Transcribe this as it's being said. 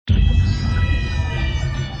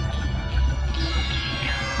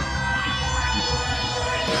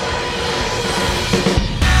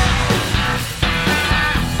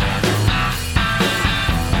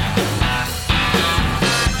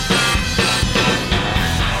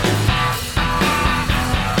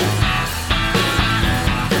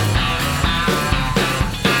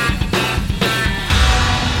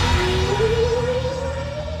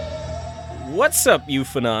What's up,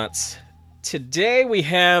 UFOnauts? Today we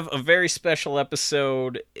have a very special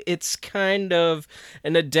episode. It's kind of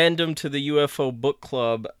an addendum to the UFO book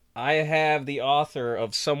club. I have the author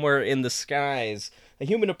of Somewhere in the Skies, A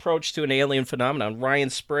Human Approach to an Alien Phenomenon. Ryan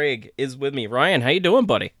Sprague is with me. Ryan, how you doing,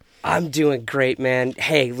 buddy? I'm doing great, man.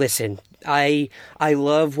 Hey, listen, I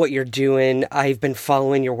love what you're doing. I've been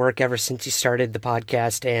following your work ever since you started the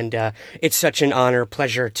podcast, and it's such an honor,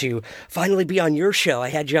 pleasure to finally be on your show. I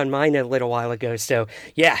had you on mine a little while ago, so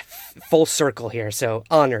yeah, full circle here. So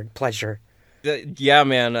honored, pleasure. Yeah,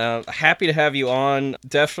 man. Happy to have you on.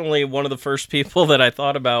 Definitely one of the first people that I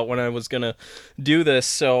thought about when I was going to do this,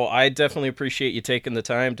 so I definitely appreciate you taking the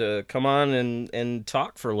time to come on and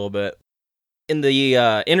talk for a little bit. In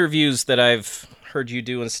the interviews that I've heard you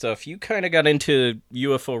do and stuff, you kind of got into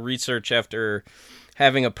UFO research after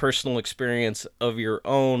having a personal experience of your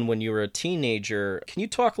own when you were a teenager. Can you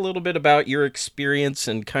talk a little bit about your experience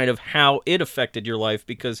and kind of how it affected your life?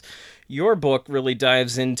 Because your book really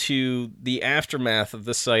dives into the aftermath of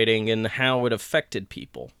the sighting and how it affected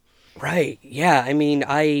people. Right. Yeah. I mean,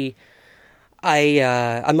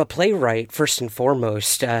 I'm a playwright, first and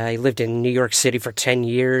foremost. I lived in New York City for 10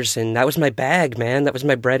 years, and that was my bag, man. That was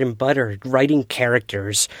my bread and butter, writing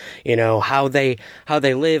characters, how they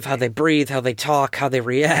live, how they breathe, how they talk, how they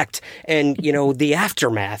react, and, the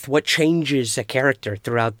aftermath, what changes a character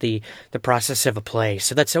throughout the process of a play.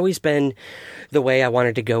 So that's always been the way I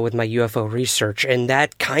wanted to go with my UFO research, and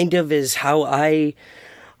that kind of is how I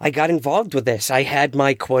got involved with this. I had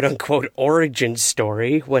my quote-unquote origin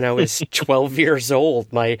story when I was 12 years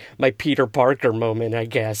old, my Peter Parker moment, I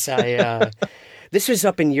guess. This was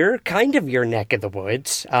up in your neck of the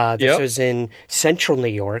woods. This was in central New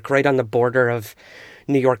York, right on the border of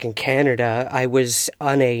New York and Canada. I was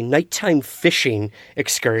on a nighttime fishing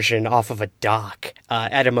excursion off of a dock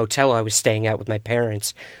at a motel I was staying at with my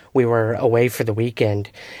parents. We were away for the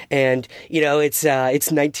weekend, and it's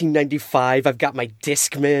 1995. I've got my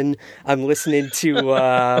Discman. I'm listening to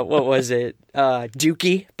what was it,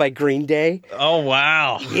 Dookie by Green Day. Oh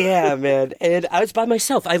wow! Yeah, man. And I was by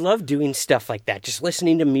myself. I love doing stuff like that, just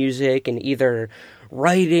listening to music and either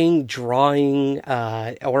writing, drawing,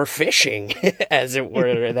 or fishing, as it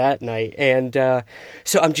were, that night. And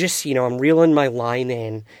so I'm just, I'm reeling my line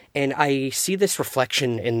in, and I see this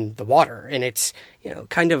reflection in the water, and it's,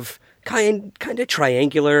 kind of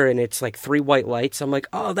triangular, and it's like three white lights. I'm like,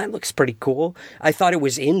 oh, that looks pretty cool. I thought it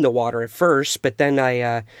was in the water at first, but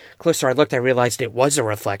then closer I looked, I realized it was a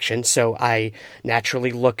reflection, so I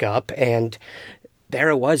naturally look up, and there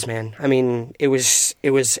it was, man. I mean, it was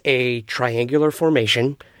a triangular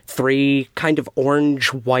formation, three kind of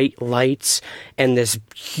orange-white lights, and this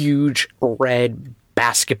huge red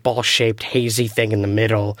basketball-shaped hazy thing in the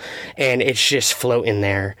middle, and it's just floating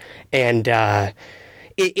there. And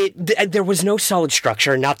there was no solid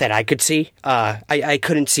structure, not that I could see. I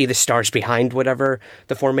couldn't see the stars behind whatever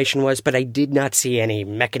the formation was, but I did not see any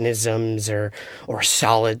mechanisms or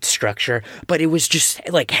solid structure. But it was just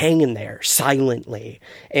like hanging there silently,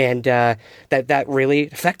 and that really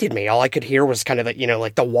affected me. All I could hear was kind of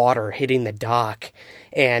like the water hitting the dock,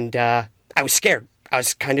 and I was scared. I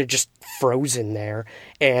was kind of just frozen there.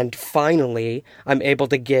 And finally, I'm able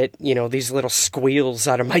to get, these little squeals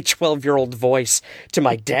out of my 12-year-old voice to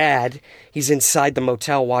my dad. He's inside the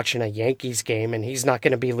motel watching a Yankees game, and he's not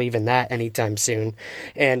going to be leaving that anytime soon.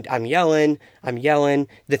 And I'm yelling.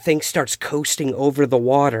 The thing starts coasting over the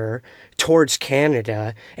water towards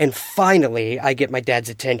Canada. And finally, I get my dad's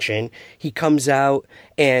attention. He comes out,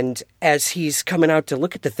 and as he's coming out to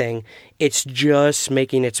look at the thing, it's just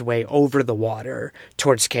making its way over the water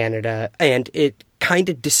towards Canada, and it kind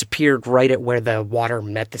of disappeared right at where the water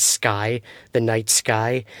met the sky, the night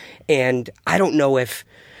sky. And I don't know if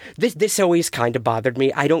this always kind of bothered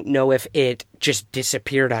me. I don't know if it just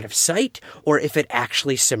disappeared out of sight or if it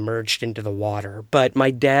actually submerged into the water. But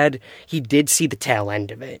my dad, he did see the tail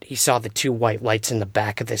end of it. He saw the two white lights in the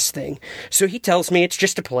back of this thing. So he tells me it's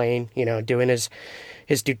just a plane, doing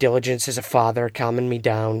his due diligence as a father, calming me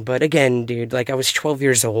down. But again, dude, I was 12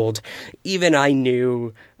 years old. Even I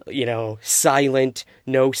knew, silent,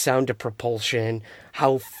 no sound of propulsion,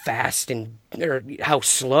 how fast or how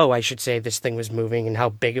slow, I should say, this thing was moving and how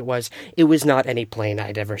big it was. It was not any plane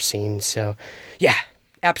I'd ever seen. So, yeah,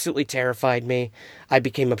 absolutely terrified me. I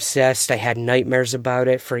became obsessed. I had nightmares about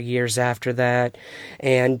it for years after that.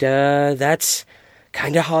 And that's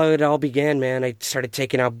kind of how it all began, man. I started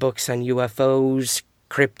taking out books on UFOs,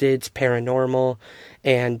 cryptids, paranormal,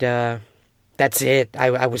 and that's it.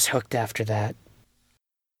 I was hooked after that.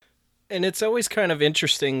 And it's always kind of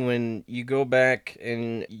interesting when you go back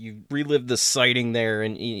and you relive the sighting there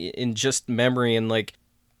and in just memory, and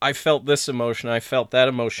I felt this emotion, I felt that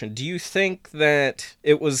emotion. Do you think that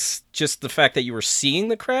it was just the fact that you were seeing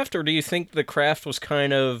the craft, or do you think the craft was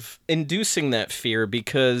kind of inducing that fear?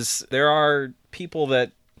 Because there are people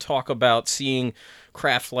that talk about seeing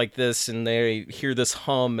craft like this and they hear this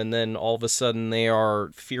hum and then all of a sudden they are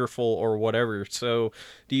fearful or whatever. So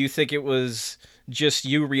do you think it was just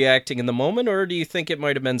you reacting in the moment, or do you think it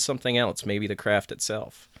might have been something else, maybe the craft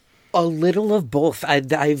itself? A little of both.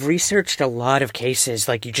 I've researched a lot of cases,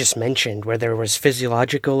 like you just mentioned, where there was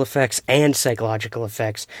physiological effects and psychological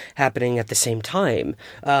effects happening at the same time.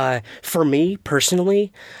 For me,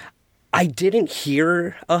 personally, I didn't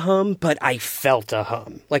hear a hum, but I felt a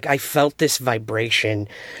hum. Like, I felt this vibration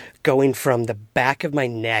going from the back of my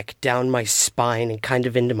neck down my spine and kind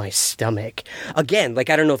of into my stomach. Again, like,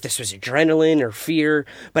 I don't know if this was adrenaline or fear,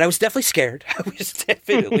 but I was definitely scared. I was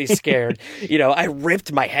definitely scared. You know, I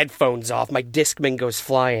ripped my headphones off. My Discman goes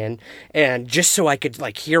flying, and just so I could,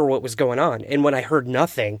 like, hear what was going on. And when I heard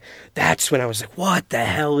nothing, that's when I was like, what the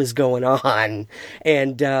hell is going on?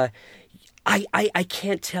 And, I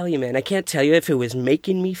can't tell you, man. I can't tell you if it was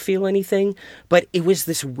making me feel anything, but it was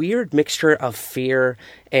this weird mixture of fear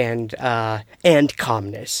and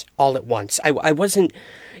calmness all at once.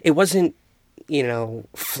 It wasn't, you know,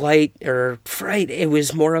 flight or fright. It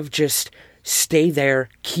was more of just stay there,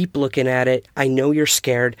 keep looking at it. I know you're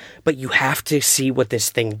scared, but you have to see what this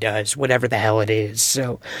thing does, whatever the hell it is.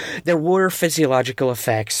 So there were physiological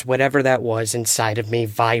effects, whatever that was inside of me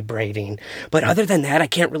vibrating. But other than that, I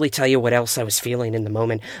can't really tell you what else I was feeling in the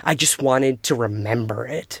moment. I just wanted to remember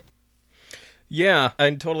it. Yeah, I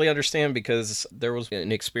totally understand, because there was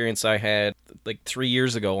an experience I had like 3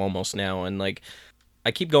 years ago almost now, and like I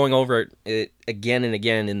keep going over it again and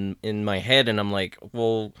again in my head, and I'm like,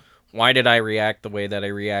 well, why did I react the way that I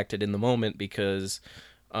reacted in the moment? Because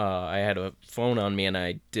I had a phone on me and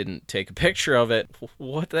I didn't take a picture of it.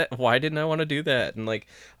 Why didn't I want to do that? And like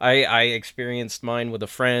I experienced mine with a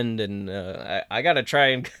friend, and I got to try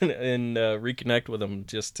and reconnect with him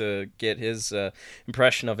just to get his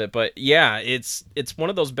impression of it. But yeah, it's one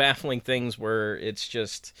of those baffling things where it's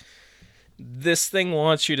just, this thing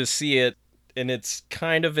wants you to see it, and it's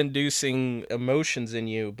kind of inducing emotions in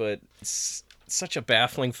you, but it's such a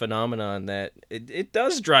baffling phenomenon that it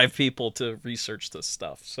does drive people to research this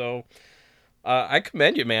stuff. So I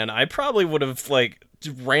commend you, man. I probably would have like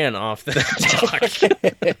ran off that talk.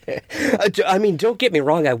 I mean, don't get me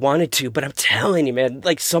wrong, I wanted to, but I'm telling you, man,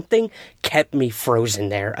 like, something kept me frozen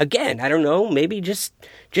there. Again, I don't know, maybe just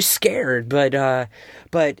scared, but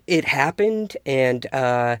it happened, and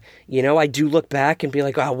you know, I do look back and be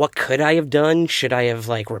like, oh, what could I have done? Should I have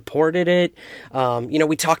like reported it? You know,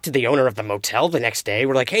 we talked to the owner of the motel the next day.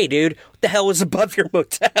 We're like, hey, dude, what the hell is above your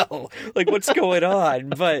motel? Like, what's going on?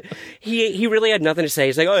 But he really had nothing to say.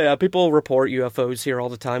 He's like, oh yeah, people report UFOs here all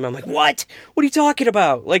the time. I'm like, what are you talking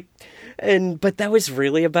about? Like, but that was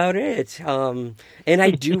really about it. And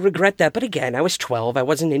I do regret that. But again, I was 12. I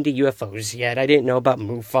wasn't into UFOs yet. I didn't know about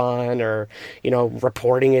MUFON or, you know,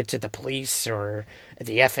 reporting it to the police or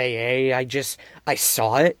the FAA. I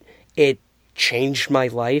saw it. It changed my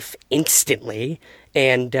life instantly.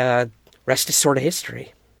 And rest is sort of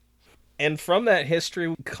history. And from that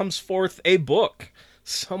history comes forth a book,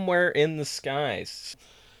 Somewhere in the Skies.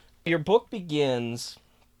 Your book begins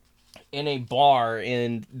in a bar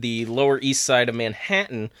in the Lower East Side of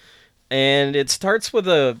Manhattan, and it starts with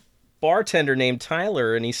a bartender named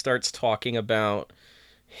Tyler, and he starts talking about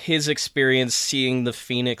his experience seeing the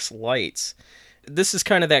Phoenix lights. This is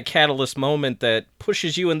kind of that catalyst moment that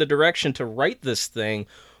pushes you in the direction to write this thing.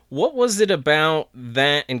 What was it about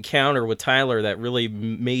that encounter with Tyler that really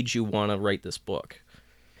made you want to write this book?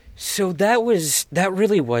 So that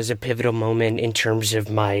really was a pivotal moment in terms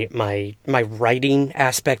of my writing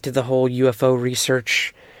aspect of the whole UFO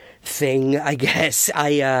research thing, I guess.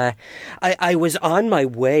 I was on my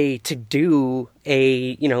way to do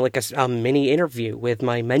a mini interview with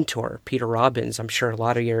my mentor, Peter Robbins. I'm sure a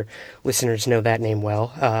lot of your listeners know that name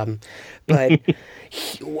well. But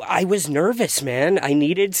I was nervous, man. I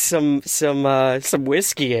needed some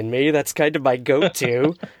whiskey in me. That's kind of my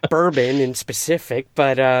go-to, bourbon in specific.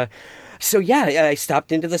 But so yeah, I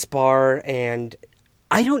stopped into this bar, and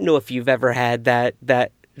I don't know if you've ever had that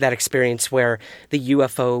experience where the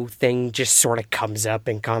UFO thing just sort of comes up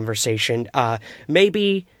in conversation.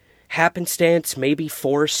 Maybe happenstance, maybe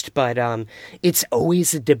forced, but it's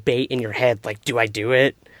always a debate in your head. Like, do I do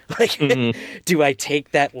it? Like, do I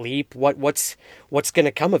take that leap? What's going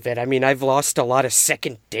to come of it? I mean, I've lost a lot of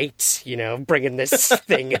second dates, bringing this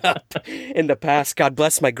thing up in the past. God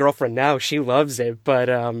bless my girlfriend now; she loves it. But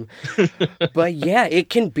yeah, it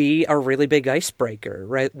can be a really big icebreaker,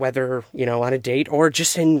 right? Whether on a date or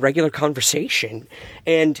just in regular conversation,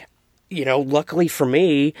 and luckily for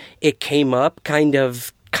me, it came up kind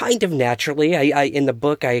of naturally. I in the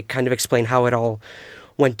book I kind of explain how it all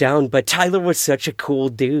went down, but Tyler was such a cool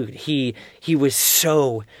dude. He was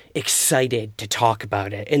so excited to talk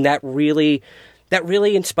about it, and that really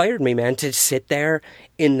inspired me, man, to sit there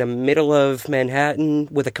in the middle of Manhattan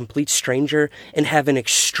with a complete stranger and have an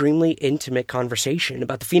extremely intimate conversation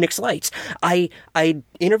about the Phoenix Lights. I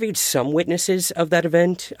interviewed some witnesses of that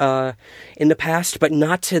event in the past, but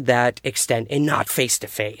not to that extent and not face to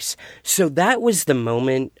face. So that was the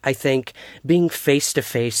moment, I think, being face to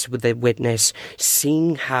face with a witness,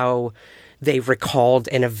 seeing how they recalled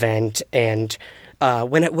an event. And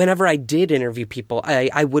whenever I did interview people,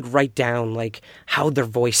 I would write down like how their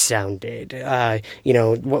voice sounded,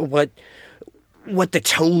 what the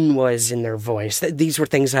tone was in their voice. These were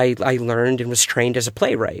things I learned and was trained as a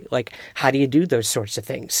playwright. Like, how do you do those sorts of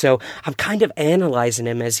things? So I'm kind of analyzing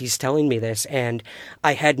him as he's telling me this, and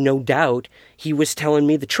I had no doubt he was telling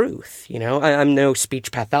me the truth. I'm no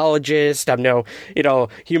speech pathologist. I'm no,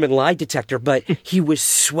 human lie detector, but he was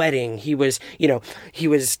sweating. He was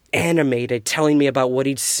animated, telling me about what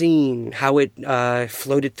he'd seen, how it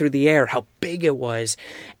floated through the air, how big it was.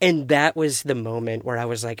 And that was the moment where I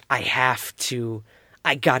was like,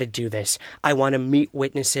 I got to do this. I want to meet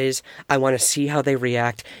witnesses. I want to see how they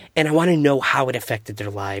react, and I want to know how it affected their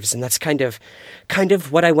lives. And that's kind of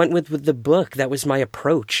what I went with the book. That was my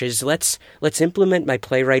approach, is let's implement my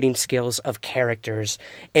playwriting skills of characters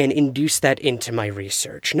and induce that into my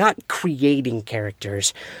research. Not creating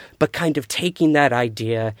characters, but kind of taking that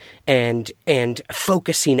idea and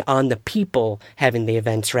focusing on the people having the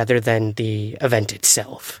events rather than the event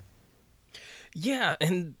itself. Yeah,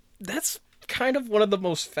 and that's kind of one of the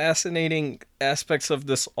most fascinating aspects of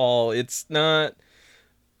this all. It's not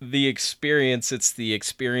the experience, it's the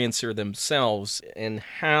experiencer themselves and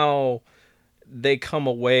how they come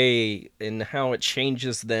away and how it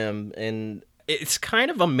changes them. And it's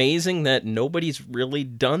kind of amazing that nobody's really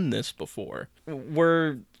done this before.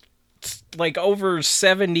 We're like over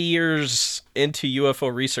 70 years into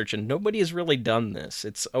UFO research and nobody has really done this.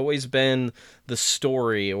 It's always been the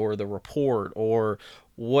story or the report or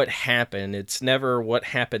what happened. It's never what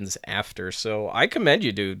happens after. So I commend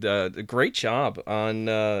you, dude. Great job on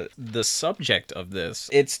the subject of this.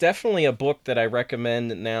 It's definitely a book that I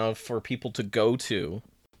recommend now for people to go to.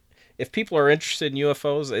 If people are interested in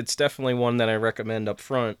UFOs, it's definitely one that I recommend up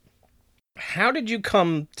front. How did you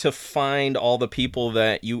come to find all the people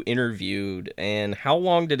that you interviewed, and how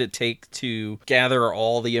long did it take to gather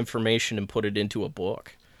all the information and put it into a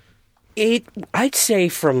book? I'd say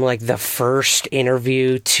from like the first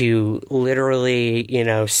interview to literally,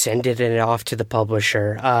 sending it off to the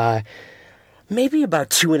publisher, maybe about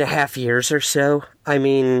 2.5 years or so. I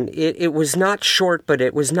mean, it was not short, but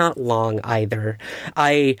it was not long either.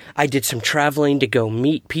 I did some traveling to go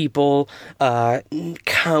meet people,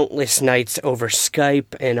 countless nights over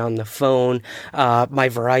Skype and on the phone. My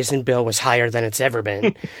Verizon bill was higher than it's ever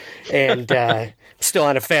been. And still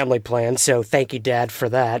on a family plan, so thank you, Dad, for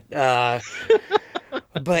that.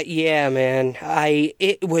 But yeah, man,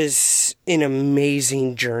 it was an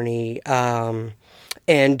amazing journey.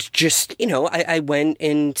 And just, I went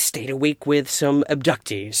and stayed a week with some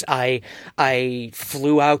abductees. I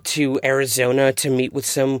flew out to Arizona to meet with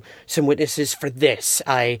some witnesses for this.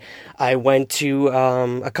 I went to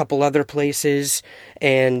a couple other places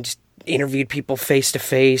and interviewed people face to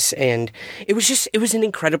face, and it was an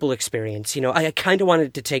incredible experience. I kind of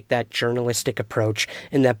wanted to take that journalistic approach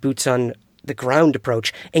and that boots on the ground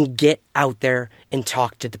approach and get out there and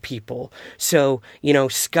talk to the people. So,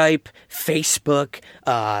 Skype, Facebook,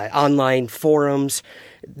 online forums,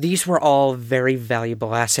 these were all very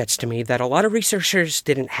valuable assets to me that a lot of researchers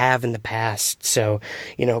didn't have in the past. So,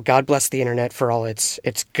 God bless the internet for all its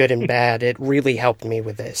good and bad. It really helped me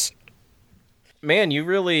with this. Man, you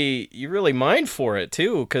really mined for it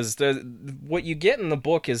too, because what you get in the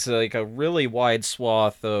book is like a really wide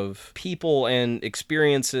swath of people and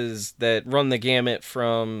experiences that run the gamut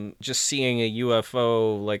from just seeing a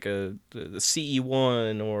UFO like the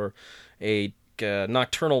CE-1 or a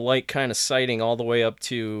nocturnal light kind of sighting all the way up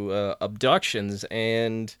to abductions,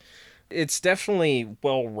 and it's definitely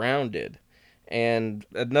well-rounded. And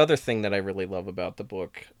another thing that I really love about the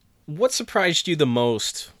book, what surprised you the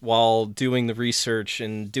most while doing the research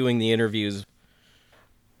and doing the interviews?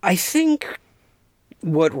 I think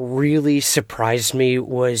what really surprised me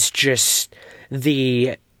was just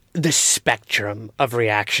the spectrum of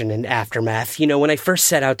reaction and aftermath. You know, when I first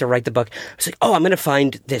set out to write the book, I was like, oh, I'm going to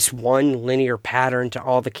find this one linear pattern to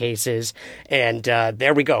all the cases. And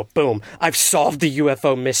there we go. Boom. I've solved the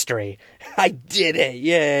UFO mystery. I did it.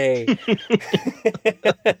 Yay.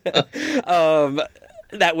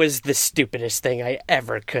 That was the stupidest thing I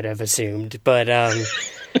ever could have assumed. But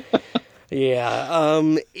yeah,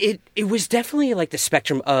 it was definitely like the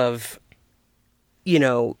spectrum of, you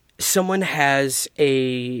know, someone has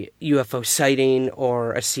a UFO sighting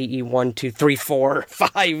or a CE 1, 2, 3, 4,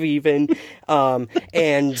 5 even,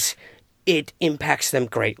 and it impacts them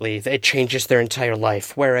greatly. It changes their entire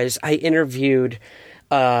life. Whereas I interviewed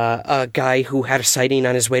a guy who had a sighting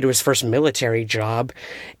on his way to his first military job,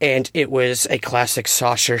 and it was a classic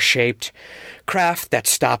saucer-shaped craft that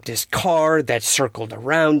stopped his car, that circled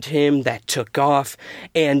around him, that took off,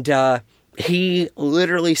 and he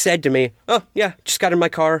literally said to me, oh, yeah, just got in my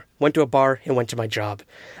car, went to a bar, and went to my job.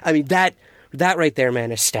 I mean, that right there,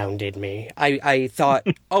 man, astounded me. I thought,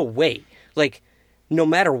 oh, wait, like, no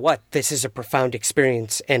matter what, this is a profound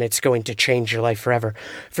experience, and it's going to change your life forever.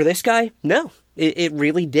 For this guy, no, it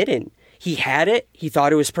really didn't. He had it, he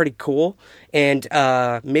thought it was pretty cool, and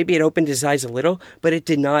maybe it opened his eyes a little, but it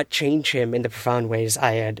did not change him in the profound ways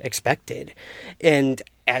I had expected. And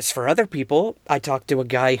as for other people, I talked to a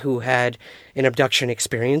guy who had an abduction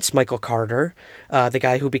experience, Michael Carter, the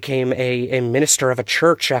guy who became a minister of a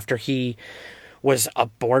church after he was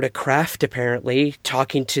aboard a craft, apparently,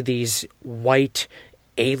 talking to these white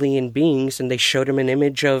alien beings, and they showed him an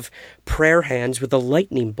image of prayer hands with a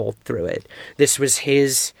lightning bolt through it. This was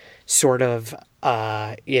his sort of,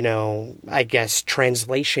 I guess,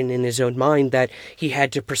 translation in his own mind that he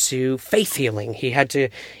had to pursue faith healing. He had to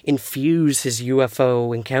infuse his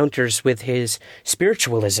UFO encounters with his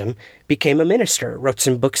spiritualism, became a minister, wrote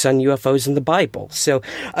some books on UFOs and the Bible. So,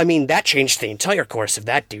 I mean, that changed the entire course of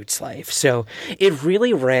that dude's life. So it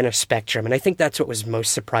really ran a spectrum, and I think that's what was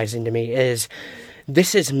most surprising to me is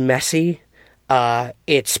this is messy.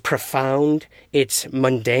 It's profound, it's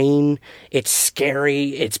mundane, it's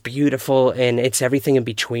scary, it's beautiful, and it's everything in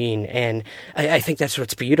between. And I think that's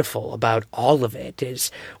what's beautiful about all of it is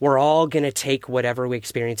we're all going to take whatever we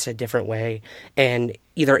experience a different way and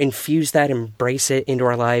either infuse that, embrace it into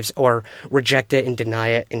our lives, or reject it and deny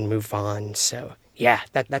it and move on. So yeah,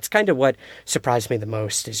 that's kind of what surprised me the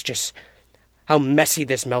most is just how messy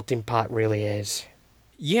this melting pot really is.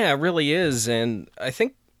 Yeah, it really is. And I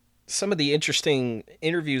think some of the interesting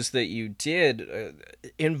interviews that you did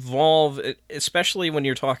involve, especially when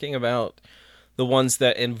you're talking about the ones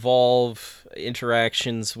that involve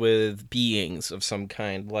interactions with beings of some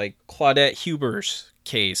kind, like Claudette Huber's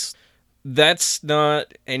case. That's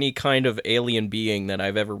not any kind of alien being that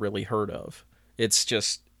I've ever really heard of. It's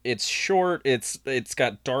just, it's short, it's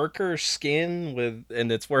got darker skin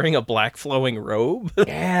and it's wearing a black flowing robe.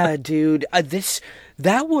 Yeah, dude.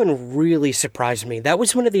 That one really surprised me. That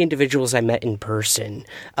was one of the individuals I met in person.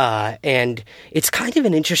 And it's kind of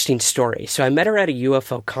an interesting story. So I met her at a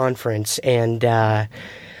UFO conference, and I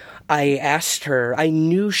asked her, I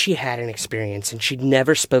knew she had an experience, and she'd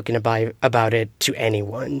never spoken about it to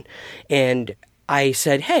anyone. And I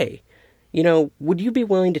said, hey, would you be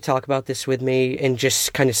willing to talk about this with me and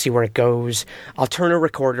just kind of see where it goes? I'll turn a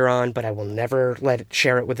recorder on, but I will never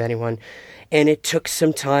share it with anyone. And it took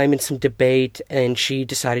some time and some debate, and she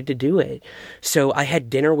decided to do it. So I had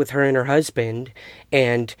dinner with her and her husband,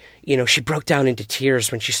 and, she broke down into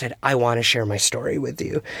tears when she said, I want to share my story with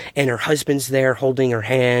you. And her husband's there holding her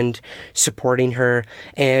hand, supporting her.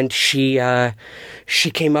 And she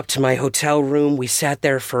came up to my hotel room. We sat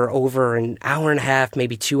there for over an hour and a half,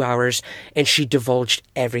 maybe 2 hours, and she divulged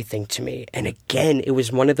everything to me. And again, it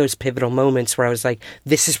was one of those pivotal moments where I was like,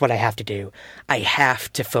 this is what I have to do. I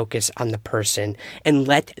have to focus on the person and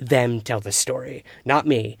let them tell the story, not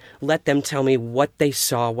me. Let them tell me what they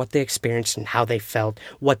saw, what they experienced, and how they felt,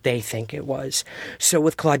 what they think it was. So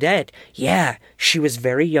with Claudette, yeah, she was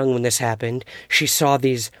very young when this happened. She saw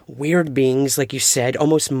these weird beings, like you said,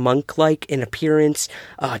 almost monk-like in appearance,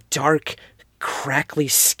 dark, crackly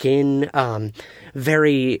skin,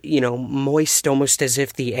 very, moist, almost as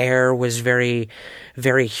if the air was very,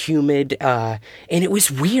 very humid. And it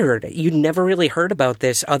was weird. You'd never really heard about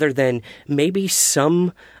this other than maybe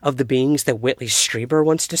some of the beings that Whitley Strieber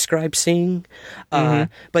once described seeing.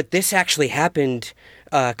 But this actually happened,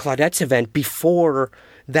 Claudette's event, before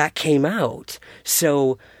that came out.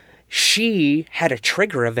 So she had a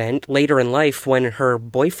trigger event later in life when her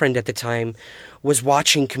boyfriend at the time was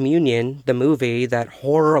watching Communion, the movie, that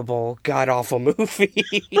horrible, god-awful movie.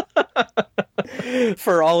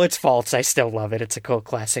 For all its faults, I still love it. It's a cult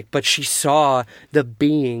classic. But she saw the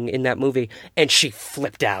being in that movie and she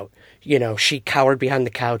flipped out. You know, she cowered behind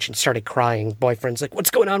the couch and started crying. Boyfriend's like, "What's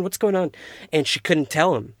going on? What's going on?" And she couldn't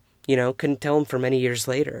tell him. You know, couldn't tell him for many years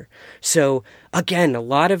later. So, again, a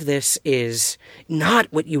lot of this is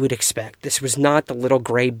not what you would expect. This was not the little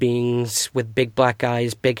gray beings with big black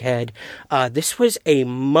eyes, big head. This was a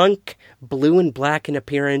monk, blue and black in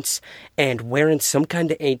appearance, and wearing some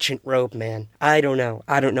kind of ancient robe, man. I don't know.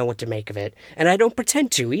 I don't know what to make of it. And I don't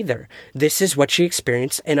pretend to either. This is what she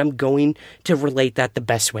experienced, and I'm going to relate that the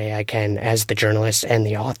best way I can as the journalist and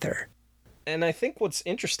the author. And I think what's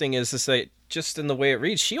interesting is that just in the way it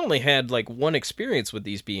reads, she only had like one experience with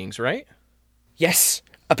these beings, right? Yes,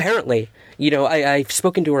 apparently. You know, I've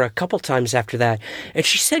spoken to her a couple times after that, and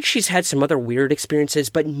she said she's had some other weird experiences,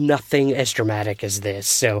 but nothing as dramatic as this.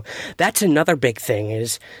 So that's another big thing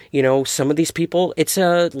is, you know, some of these people, it's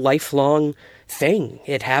a lifelong thing.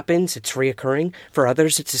 It happens, it's reoccurring. For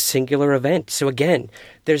others, it's a singular event. So again,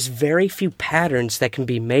 there's very few patterns that can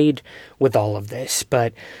be made with all of this.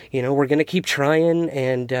 But, you know, we're going to keep trying,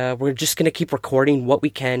 and we're just going to keep recording what we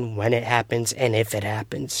can when it happens and if it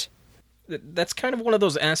happens. That's kind of one of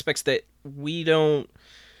those aspects that we don't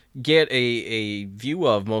get a view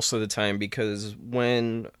of most of the time, because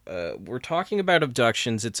when we're talking about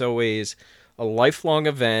abductions, it's always a lifelong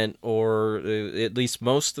event, or at least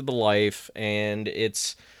most of the life, and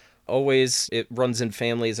it runs in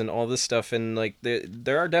families and all this stuff. And like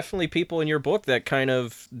there are definitely people in your book that kind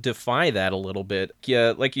of defy that a little bit.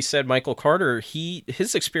 Yeah, like you said, Michael Carter,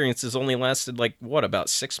 his experiences only lasted like what, about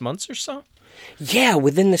 6 months or so? Yeah,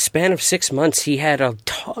 within the span of 6 months, he had a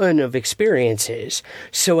ton of experiences.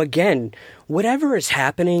 So again, whatever is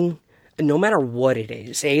happening, no matter what it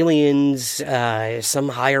is, aliens, some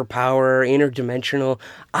higher power, interdimensional,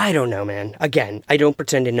 I don't know, man. Again, I don't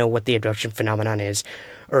pretend to know what the abduction phenomenon is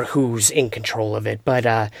or who's in control of it. But,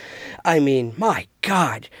 I mean, my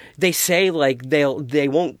God, they say like they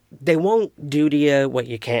won't do to you what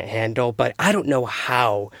you can't handle, but I don't know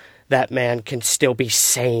how that man can still be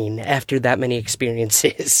sane after that many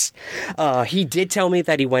experiences. He did tell me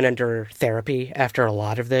that he went under therapy after a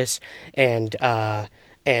lot of this, and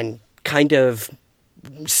kind of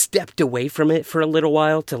stepped away from it for a little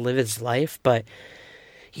while to live his life. But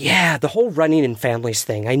yeah, the whole running in families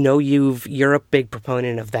thing, I know you're a big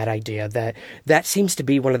proponent of that idea, that seems to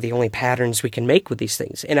be one of the only patterns we can make with these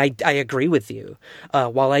things. And I agree with you.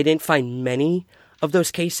 While I didn't find many of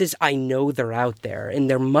those cases, I know they're out there, and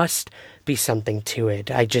there must be something to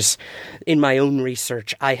it. In my own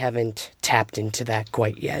research, I haven't tapped into that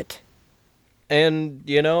quite yet. And,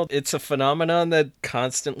 you know, it's a phenomenon that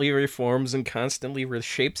constantly reforms and constantly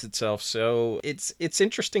reshapes itself. So it's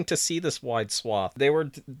interesting to see this wide swath. They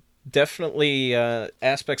were definitely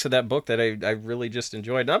aspects of that book that I really just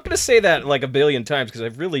enjoyed. And I'm going to say that like a billion times because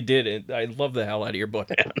I really did. I love the hell out of your book,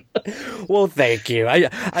 man. Well, thank you.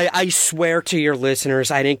 I swear to your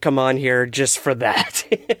listeners, I didn't come on here just for that.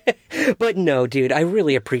 But no, dude, I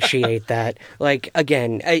really appreciate that. Like,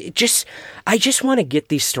 again, I just want to get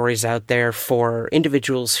these stories out there for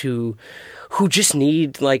individuals who just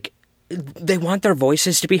need, like, they want their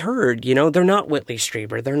voices to be heard. You know, they're not Whitley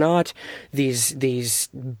Strieber. They're not these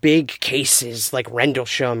big cases like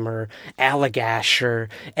Rendlesham or Allagash or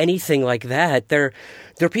anything like that. They're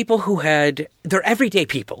people they're everyday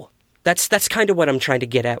people. That's kind of what I'm trying to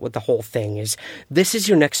get at with the whole thing is this is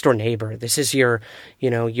your next door neighbor. This is your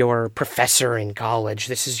professor in college.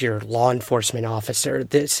 This is your law enforcement officer.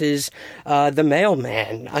 This is the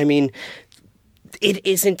mailman. I mean, it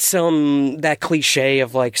isn't that cliche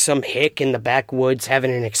of like some hick in the backwoods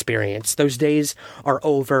having an experience. Those days are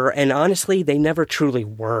over, and honestly, they never truly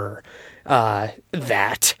were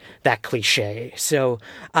that cliche. So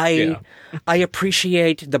I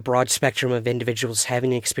appreciate the broad spectrum of individuals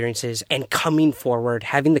having experiences and coming forward,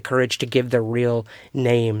 having the courage to give their real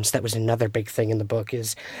names. That was another big thing in the book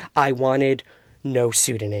is I wanted no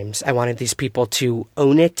pseudonyms. I wanted these people to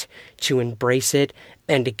own it, to embrace it,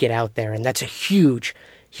 and to get out there. And that's a huge,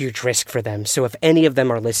 huge risk for them. So if any of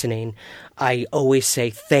them are listening, I always say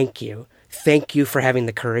thank you. Thank you for having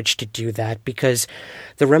the courage to do that, because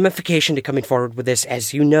the ramification to coming forward with this,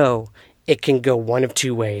 as you know, it can go one of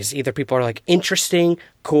two ways. Either people are like, interesting,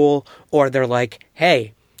 cool, or they're like,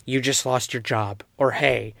 hey, you just lost your job, or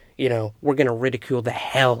hey, we're going to ridicule the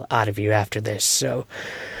hell out of you after this. So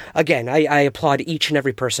again, I applaud each and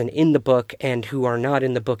every person in the book and who are not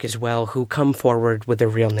in the book as well, who come forward with their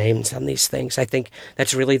real names on these things. I think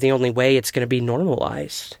that's really the only way it's going to be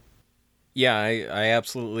normalized. Yeah, I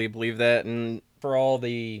absolutely believe that. And for all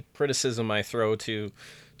the criticism I throw to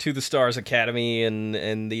the Stars Academy and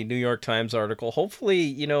the New York Times article, hopefully,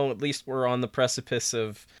 you know, at least we're on the precipice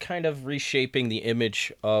of kind of reshaping the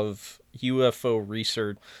image of UFO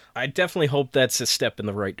research. I definitely hope that's a step in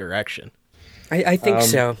the right direction. I think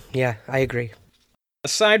so. Yeah, I agree.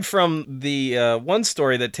 Aside from the one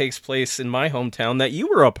story that takes place in my hometown that you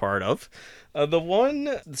were a part of, the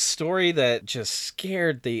one story that just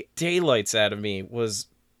scared the daylights out of me was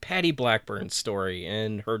Patty Blackburn's story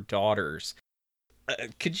and her daughters.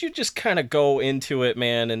 Could you just kind of go into it,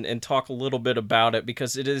 man, and talk a little bit about it?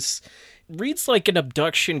 Because reads like an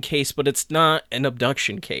abduction case, but it's not an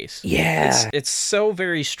abduction case. Yeah. It's so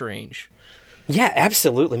very strange. Yeah,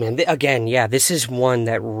 absolutely, man. Again, yeah, this is one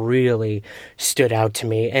that really stood out to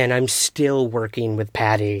me, and I'm still working with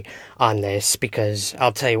Patty on this because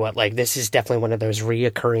I'll tell you what, like, this is definitely one of those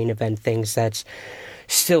reoccurring event things that's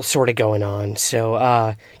still sort of going on.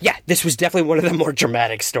 So, yeah, this was definitely one of the more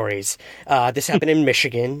dramatic stories. This happened in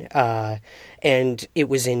Michigan, and it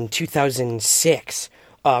was in 2006.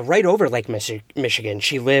 Right over Lake Michigan.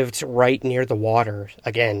 She lived right near the water.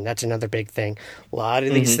 Again, that's another big thing. A lot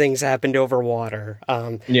of these things happened over water.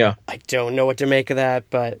 Yeah. I don't know what to make of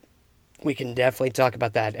that, but we can definitely talk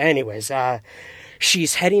about that. Anyways,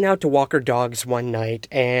 she's heading out to walk her dogs one night,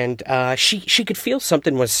 and she could feel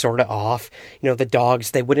something was sort of off. You know, the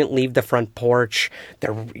dogs, they wouldn't leave the front porch.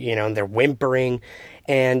 They're whimpering.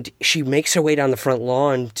 And she makes her way down the front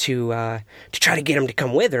lawn to try to get him to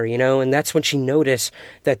come with her, you know, and that's when she noticed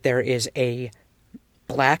that there is a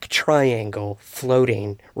black triangle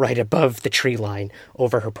floating right above the tree line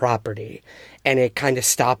over her property. And it kind of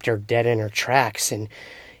stopped her dead in her tracks. And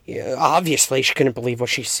obviously she couldn't believe what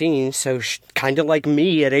she's seen, so kind of like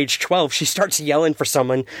me at age 12, she starts yelling for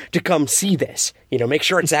someone to come see this, you know, make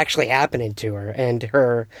sure it's actually happening to her. And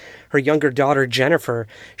her younger daughter, Jennifer,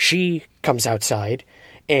 she comes outside,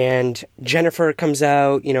 and Jennifer comes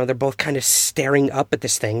out, you know, they're both kind of staring up at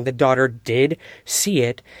this thing. The daughter did see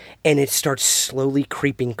it, and it starts slowly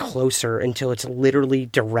creeping closer until it's literally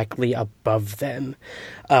directly above them.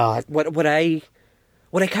 What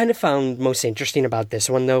I kind of found most interesting about this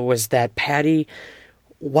one, though, was that Patty,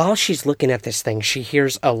 while she's looking at this thing, she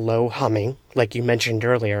hears a low humming, like you mentioned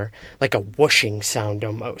earlier, like a whooshing sound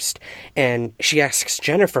almost. And she asks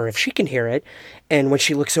Jennifer if she can hear it. And when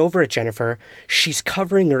she looks over at Jennifer, she's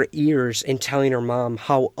covering her ears and telling her mom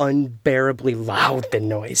how unbearably loud the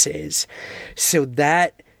noise is. So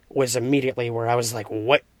that was immediately where I was like,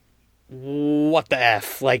 what the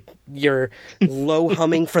F? Like, you're low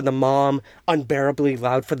humming for the mom, unbearably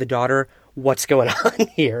loud for the daughter. What's going on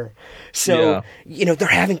here? So, you know, they're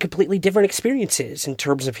having completely different experiences in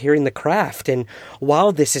terms of hearing the craft. And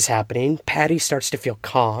while this is happening, Patty starts to feel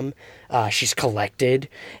calm. She's collected,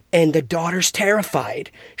 and the daughter's terrified.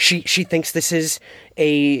 She thinks this is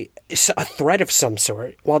a threat of some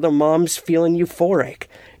sort, while the mom's feeling euphoric.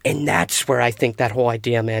 And that's where I think that whole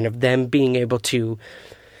idea, man, of them being able to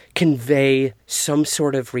convey some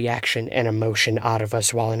sort of reaction and emotion out of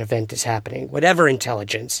us while an event is happening, whatever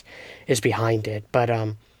intelligence is behind it. But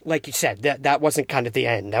like you said, that wasn't kind of the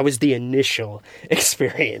end. That was the initial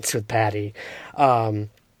experience with Patty. You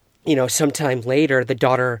know, sometime later,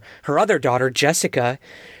 her other daughter, Jessica,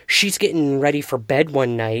 she's getting ready for bed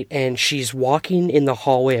one night, and she's walking in the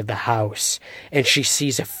hallway of the house, and she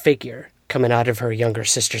sees a figure coming out of her younger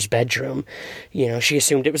sister's bedroom. You know, she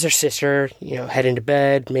assumed it was her sister, you know, heading to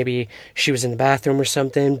bed. Maybe she was in the bathroom or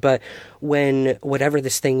something. But when whatever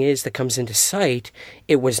this thing is that comes into sight,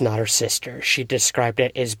 it was not her sister. She described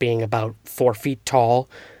it as being about 4 feet tall,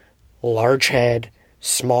 large head,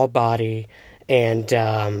 small body, and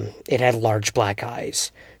it had large black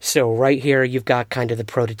eyes. So right here, you've got kind of the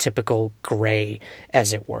prototypical gray,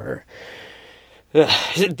 as it were.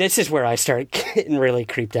 This is where I start getting really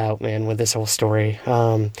creeped out, man, with this whole story.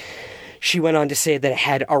 She went on to say that it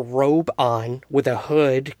had a robe on with a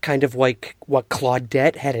hood, kind of like what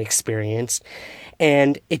Claudette had experienced,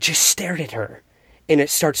 and it just stared at her. And it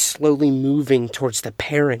starts slowly moving towards the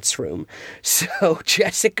parents' room. So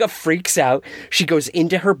Jessica freaks out. She goes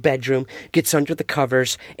into her bedroom, gets under the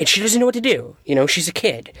covers, and she doesn't know what to do. You know, she's a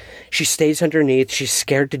kid. She stays underneath. She's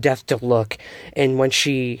scared to death to look. And when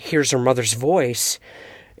she hears her mother's voice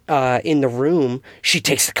in the room, she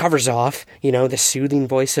takes the covers off, you know, the soothing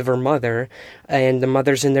voice of her mother. And the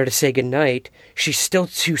mother's in there to say goodnight. She's still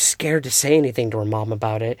too scared to say anything to her mom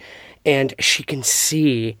about it. And she can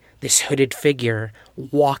see this hooded figure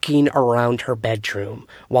walking around her bedroom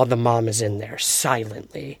while the mom is in there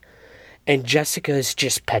silently. And Jessica is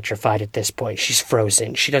just petrified at this point. She's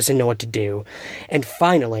frozen. She doesn't know what to do. And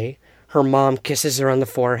finally, her mom kisses her on the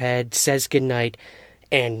forehead, says goodnight,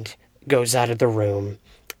 and goes out of the room,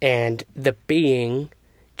 and the being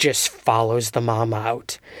just follows the mom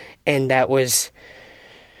out. And that was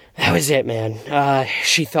it, man.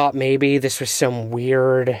 She thought maybe this was some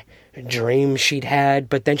weird dream she'd had,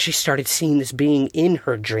 but then she started seeing this being in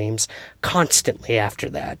her dreams constantly after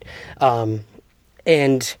that.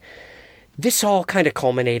 And this all kind of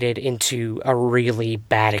culminated into a really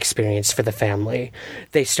bad experience for the family.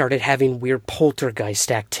 They started having weird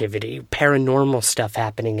poltergeist activity, paranormal stuff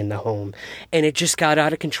happening in the home, and it just got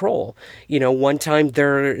out of control. You know, one time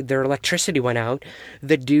their electricity went out.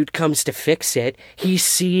 The dude comes to fix it. He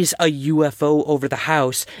sees a UFO over the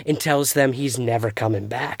house and tells them he's never coming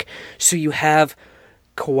back. So you have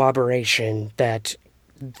corroboration that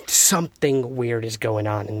something weird is going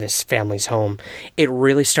on in this family's home. It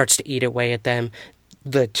really starts to eat away at them.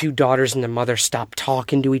 The two daughters and the mother stop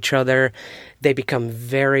talking to each other. They become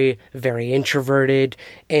very, very introverted,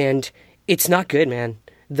 and it's not good, man.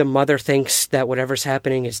 The mother thinks that whatever's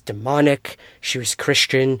happening is demonic. She was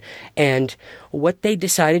Christian, and what they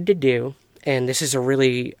decided to do, and this is a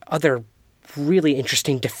really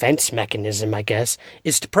interesting defense mechanism, I guess,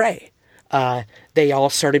 is to pray. They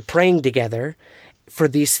all started praying together for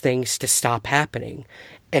these things to stop happening.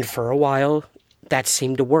 And for a while, that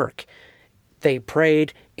seemed to work. They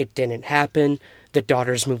prayed, it didn't happen, the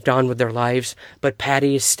daughters moved on with their lives, but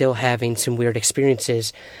Patty is still having some weird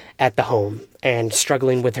experiences at the home and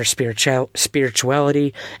struggling with her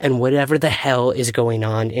spirituality and whatever the hell is going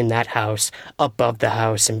on in that house, above the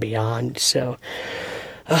house and beyond. So,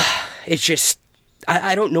 it's just,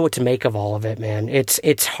 I don't know what to make of all of it, man.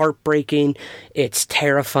 It's heartbreaking. It's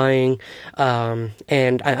terrifying.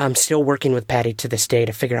 And I'm still working with Patty to this day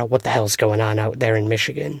to figure out what the hell's going on out there in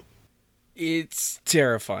Michigan. It's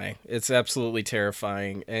terrifying. It's absolutely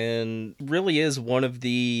terrifying. And really is one of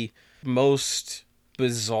the most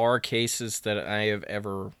bizarre cases that I have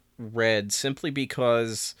ever read, simply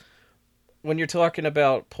because when you're talking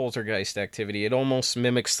about poltergeist activity, it almost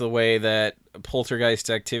mimics the way that poltergeist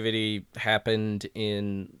activity happened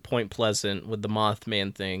in Point Pleasant with the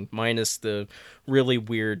Mothman thing, minus the really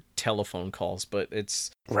weird telephone calls. But it's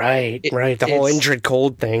right. The whole Indrid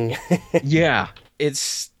Cold thing. Yeah,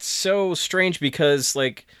 it's so strange because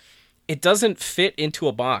like it doesn't fit into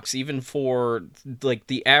a box, even for like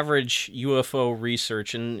the average UFO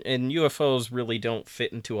research, and UFOs really don't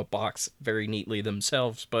fit into a box very neatly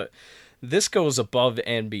themselves, but this goes above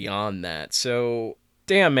and beyond that. So,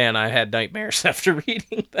 damn, man, I had nightmares after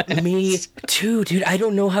reading that. Me too, dude. I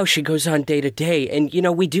don't know how she goes on day to day. And,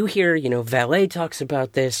 we do hear, Valet talks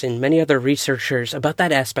about this and many other researchers about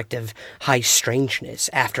that aspect of high strangeness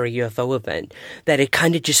after a UFO event, that it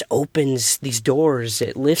kind of just opens these doors.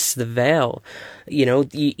 It lifts the veil.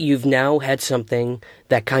 You've now had something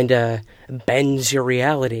that kind of bends your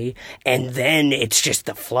reality, and then it's just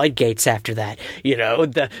the floodgates after that.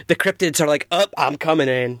 The cryptids are like, I'm coming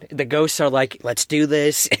in. The ghosts are like, let's do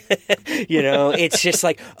this. It's just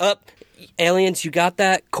like, aliens, you got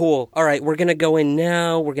that? Cool. All right, we're going to go in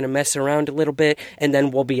now. We're going to mess around a little bit, and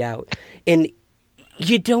then we'll be out. And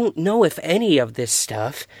you don't know if any of this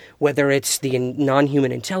stuff, whether it's the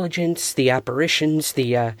non-human intelligence, the apparitions,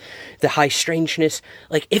 the high strangeness,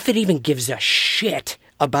 like if it even gives a shit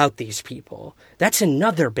about these people. That's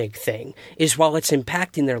another big thing, is while it's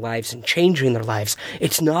impacting their lives and changing their lives,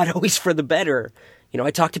 it's not always for the better. I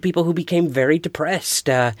talked to people who became very depressed,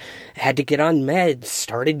 had to get on meds,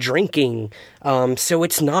 started drinking. So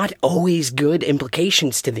it's not always good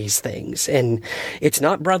implications to these things. And it's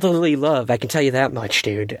not brotherly love, I can tell you that much,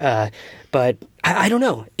 dude. But I don't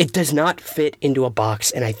know. It does not fit into a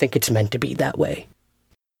box, and I think it's meant to be that way.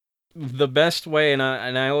 The best way, and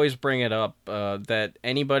I always bring it up, that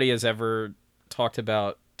anybody has ever talked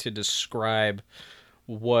about to describe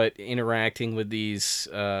what interacting with these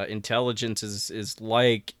intelligences is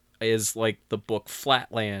like the book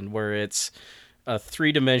Flatland, where it's a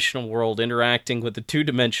three-dimensional world interacting with a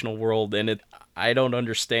two-dimensional world, and I don't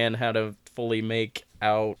understand how to fully make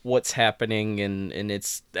out what's happening, and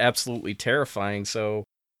it's absolutely terrifying. So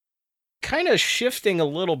kind of shifting a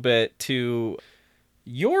little bit to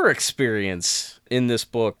your experience in this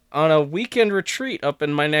book on a weekend retreat up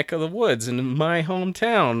in my neck of the woods in my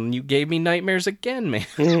hometown. You gave me nightmares again, man.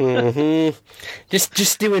 Mm-hmm.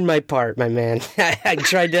 Just doing my part, my man. I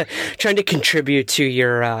tried to contribute to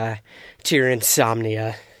your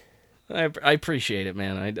insomnia. I appreciate it,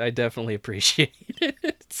 man. I definitely appreciate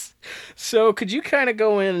it. So, could you kind of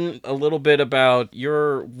go in a little bit about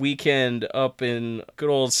your weekend up in good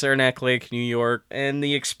old Saranac Lake, New York, and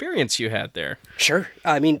the experience you had there? Sure.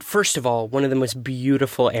 I mean, first of all, one of the most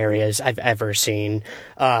beautiful areas I've ever seen.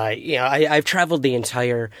 I've traveled the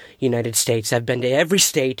entire United States. I've been to every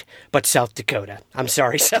state but South Dakota. I'm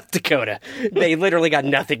sorry, South Dakota. They literally got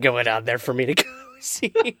nothing going on there for me to go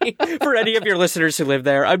see. For any of your listeners who live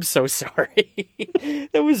there, I'm so sorry.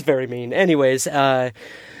 That was very mean. Anyways,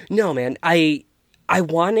 no, man, I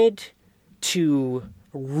wanted to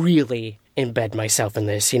really embed myself in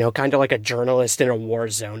this, kind of like a journalist in a war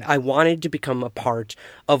zone. I wanted to become a part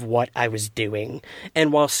of what I was doing.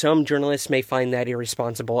 And while some journalists may find that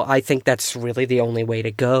irresponsible, I think that's really the only way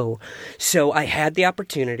to go. So I had the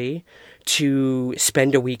opportunity to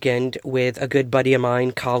spend a weekend with a good buddy of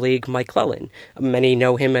mine, colleague Mike Llewellyn. Many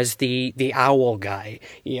know him as the owl guy.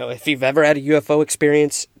 If you've ever had a UFO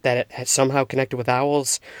experience that has somehow connected with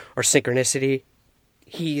owls or synchronicity,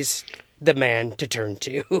 he's the man to turn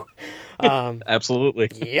to.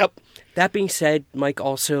 Absolutely. Yep. That being said, Mike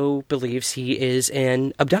also believes he is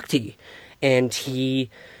an abductee. And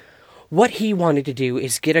what he wanted to do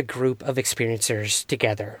is get a group of experiencers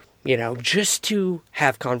together, just to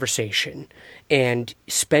have conversation and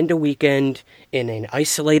spend a weekend in an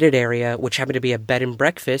isolated area, which happened to be a bed and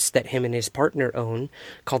breakfast that him and his partner own,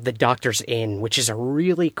 called the Doctor's Inn, which is a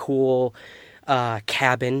really cool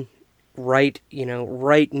cabin right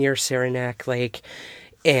near Saranac Lake.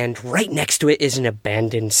 And right next to it is an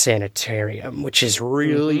abandoned sanitarium, which is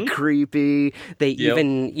really creepy. They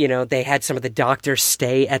even, they had some of the doctors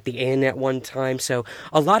stay at the inn at one time. So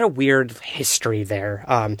a lot of weird history there,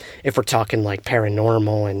 if we're talking like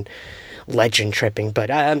paranormal and legend tripping.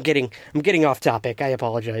 But I'm getting off topic. I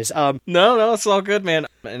apologize. No, it's all good, man.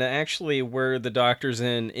 And actually, where the Doctor's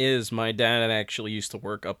Inn is, my dad actually used to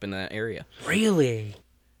work up in that area. Really?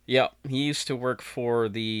 Yeah, he used to work for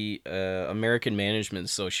the American Management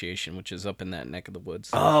Association, which is up in that neck of the woods.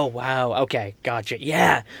 Oh, wow. Okay, gotcha.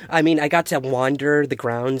 Yeah. I mean, I got to wander the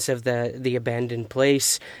grounds of the abandoned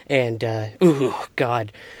place, and,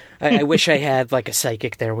 God. I wish I had, like, a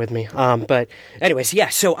psychic there with me. But anyways, yeah,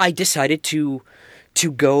 so I decided to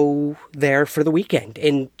go there for the weekend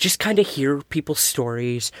and just kind of hear people's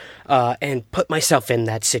stories and put myself in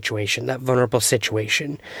that situation, that vulnerable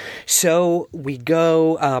situation. So we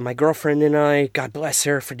go, my girlfriend and I, God bless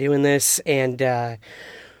her for doing this, and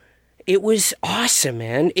it was awesome,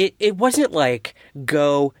 man. It wasn't like,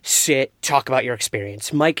 go, sit, talk about your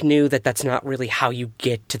experience. Mike knew that that's not really how you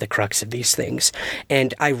get to the crux of these things.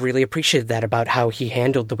 And I really appreciated that about how he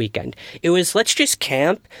handled the weekend. It was, let's just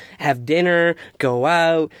camp, have dinner, go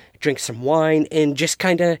out, drink some wine, and just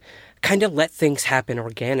kind of let things happen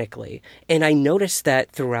organically. And I noticed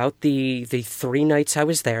that throughout the 3 nights I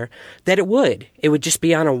was there, that it would just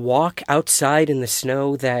be on a walk outside in the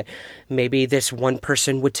snow that maybe this one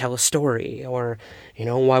person would tell a story, or,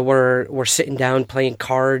 while we're sitting down playing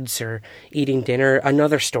cards or eating dinner,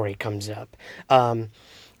 another story comes up. And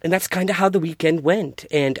that's kind of how the weekend went.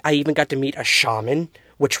 And I even got to meet a shaman,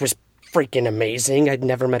 which was freaking amazing. I'd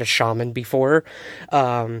never met a shaman before.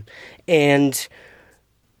 And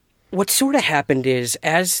what sort of happened is,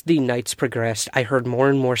 as the nights progressed, I heard more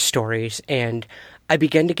and more stories, and I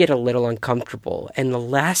began to get a little uncomfortable. And the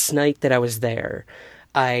last night that I was there,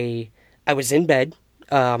 I was in bed.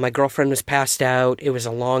 My girlfriend was passed out. It was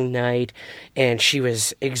a long night, and she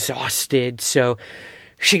was exhausted. So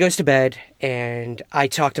she goes to bed, and I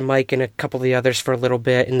talked to Mike and a couple of the others for a little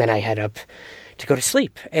bit, and then I head up to go to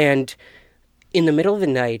sleep. And in the middle of the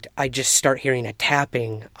night, I just start hearing a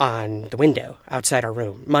tapping on the window outside our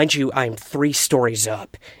room. Mind you, I'm 3 stories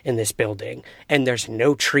up in this building, and there's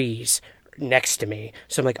no trees next to me.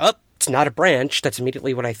 So I'm like, oh, it's not a branch. That's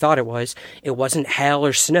immediately what I thought it was. It wasn't hail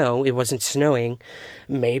or snow. It wasn't snowing.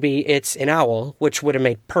 Maybe it's an owl, which would have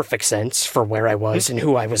made perfect sense for where I was and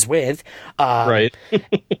who I was with. Right.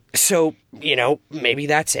 So, maybe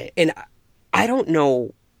that's it. And I don't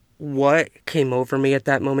know what came over me at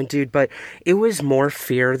that moment, dude, but it was more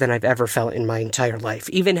fear than I've ever felt in my entire life.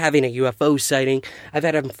 Even having a UFO sighting, I've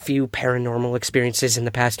had a few paranormal experiences in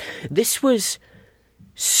the past. This was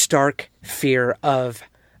stark fear of,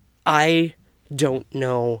 I don't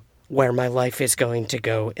know where my life is going to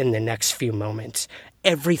go in the next few moments.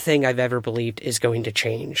 Everything I've ever believed is going to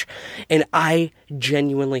change. And I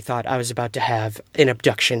genuinely thought I was about to have an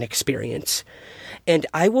abduction experience. And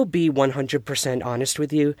I will be 100% honest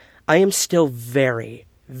with you, I am still very,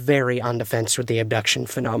 very on the fence with the abduction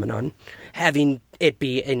phenomenon, having it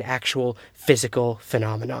be an actual physical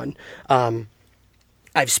phenomenon.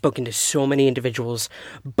 I've spoken to so many individuals,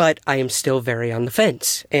 but I am still very on the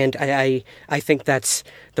fence. And I think that's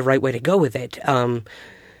the right way to go with it.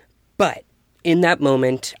 But in that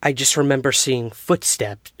moment, I just remember seeing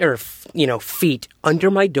footsteps or, feet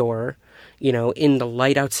under my door, in the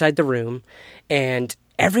light outside the room. And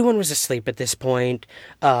everyone was asleep at this point.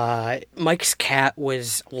 Mike's cat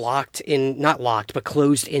was not locked, but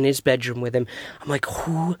closed in his bedroom with him. I'm like,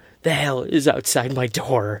 who the hell is outside my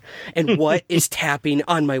door? And what is tapping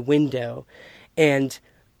on my window? And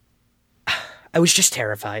I was just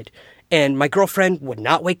terrified. And my girlfriend would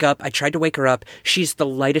not wake up. I tried to wake her up. She's the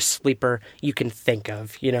lightest sleeper you can think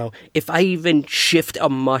of. If I even shift a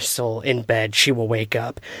muscle in bed, she will wake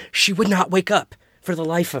up. She would not wake up for the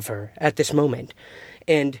life of her at this moment.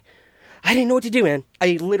 And I didn't know what to do, man.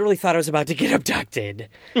 I literally thought I was about to get abducted.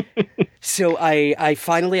 So I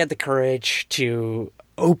finally had the courage to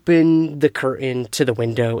open the curtain to the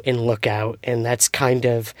window and look out. And that's kind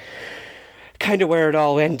of where it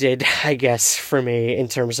all ended, I guess, for me in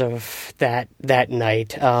terms of that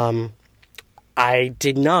night. I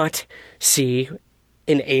did not see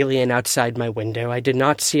an alien outside my window. I did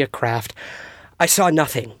not see a craft. I saw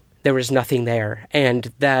nothing. There was nothing there.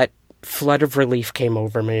 And that flood of relief came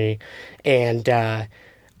over me. And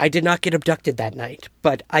I did not get abducted that night.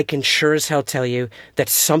 But I can sure as hell tell you that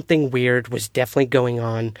something weird was definitely going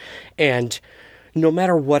on. And no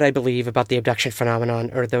matter what I believe about the abduction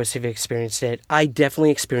phenomenon or those who've experienced it, I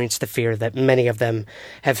definitely experienced the fear that many of them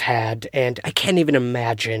have had, and I can't even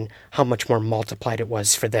imagine how much more multiplied it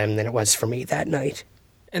was for them than it was for me that night.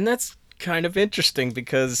 And that's kind of interesting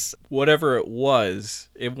because whatever it was,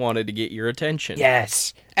 it wanted to get your attention.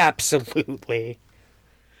 Yes, absolutely.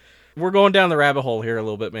 We're going down the rabbit hole here a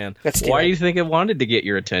little bit, man. Why do you think it wanted to get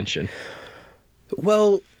your attention?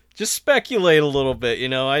 Well, just speculate a little bit,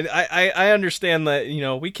 I understand that,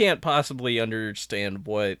 we can't possibly understand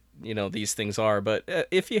what, these things are, but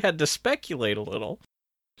if you had to speculate a little.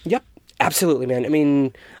 Yep, absolutely, man. I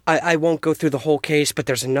mean, I won't go through the whole case, but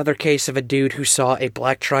there's another case of a dude who saw a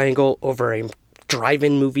black triangle over a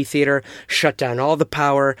drive-in movie theater, shut down all the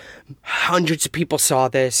power, hundreds of people saw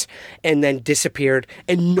this, and then disappeared,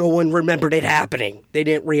 and no one remembered it happening. They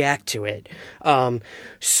didn't react to it.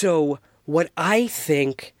 So what I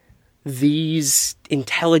think these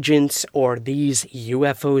intelligence or these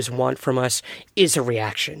UFOs want from us is a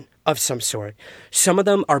reaction of some sort. Some of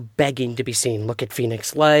them are begging to be seen. Look at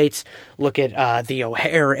Phoenix Lights. Look at the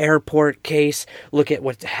O'Hare Airport case. Look at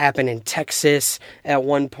what happened in Texas at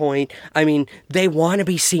one point. I mean, they want to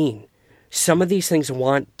be seen. Some of these things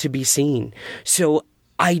want to be seen. So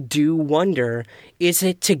I do wonder, is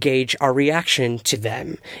it to gauge our reaction to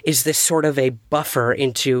them? Is this sort of a buffer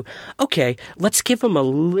into, okay, let's give them a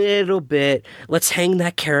little bit, let's hang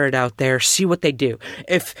that carrot out there, see what they do.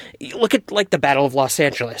 If look at like the Battle of Los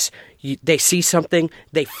Angeles, they see something,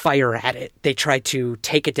 they fire at it. They try to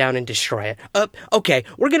take it down and destroy it. Okay,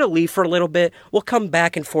 we're going to leave for a little bit. We'll come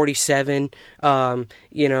back in 47, and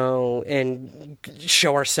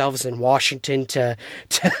show ourselves in Washington to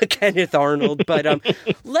Kenneth Arnold. But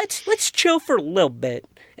let's chill for a little bit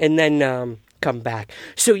and then come back.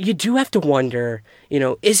 So you do have to wonder,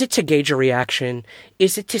 is it to gauge a reaction?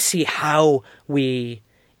 Is it to see how we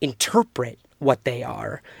interpret what they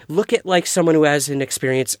are? Look at like someone who has an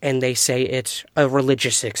experience and they say it's a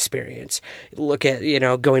religious experience. Look at,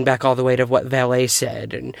 going back all the way to what Vallée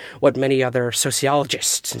said and what many other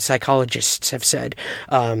sociologists and psychologists have said.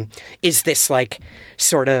 Is this like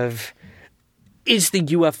sort of, is the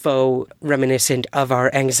UFO reminiscent of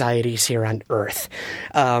our anxieties here on Earth?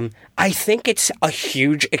 I think it's a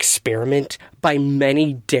huge experiment by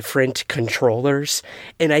many different controllers,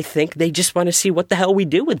 and I think they just want to see what the hell we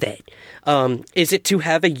do with it. Is it to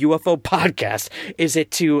have a UFO podcast? Is it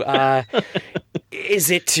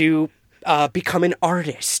to become an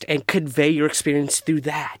artist and convey your experience through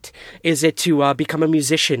that? Is it to become a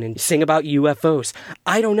musician and sing about UFOs?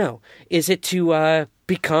 I don't know. Is it to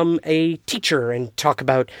become a teacher and talk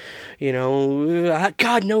about,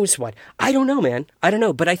 God knows what? I don't know, man. I don't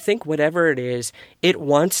know. But I think whatever it is, it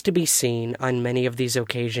wants to be seen on many of these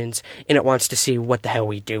occasions, and it wants to see what the hell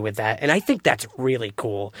we do with that. And I think that's really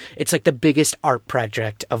cool. It's like the biggest art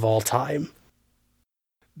project of all time.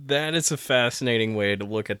 That is a fascinating way to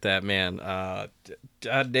look at that, man.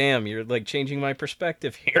 God damn, you're like changing my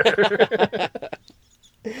perspective here.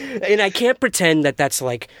 And I can't pretend that that's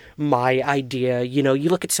like my idea. You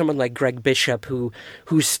look at someone like Greg Bishop,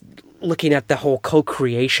 who's looking at the whole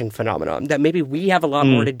co-creation phenomenon, that maybe we have a lot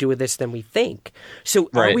more to do with this than we think. So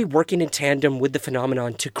are we working in tandem with the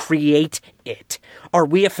phenomenon to create it? Are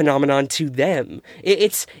we a phenomenon to them?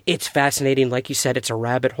 It's fascinating. Like you said, it's a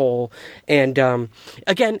rabbit hole. And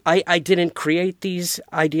again, I didn't create these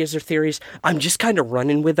ideas or theories. I'm just kind of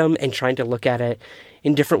running with them and trying to look at it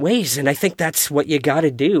in different ways. And I think that's what you got to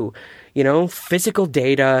do. You know, physical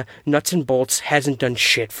data, nuts and bolts, hasn't done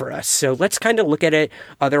shit for us. So let's kind of look at it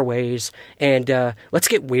other ways, and let's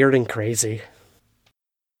get weird and crazy.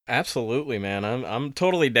 Absolutely, man. I'm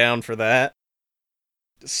totally down for that.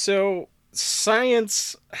 So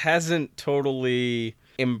science hasn't totally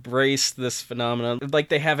embraced this phenomenon like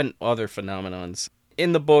they have in other phenomenons.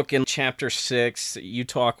 In the book, in chapter 6, you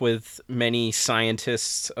talk with many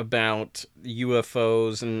scientists about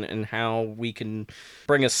UFOs and how we can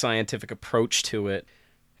bring a scientific approach to it.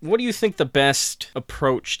 What do you think the best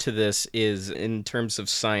approach to this is in terms of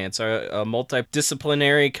science? A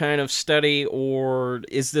multidisciplinary kind of study, or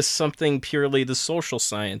is this something purely the social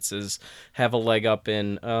sciences have a leg up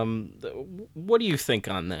in? What do you think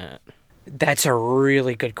on that? That's a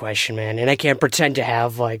really good question, man. And I can't pretend to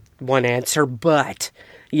have, like, one answer, but,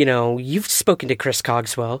 you know, you've spoken to Chris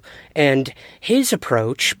Cogswell, and his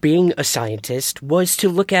approach, being a scientist, was to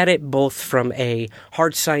look at it both from a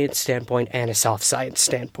hard science standpoint and a soft science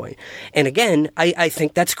standpoint. And again, I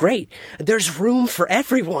think that's great. There's room for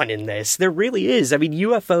everyone in this. There really is. I mean,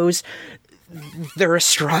 UFOs... they're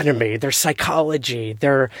astronomy, they're psychology,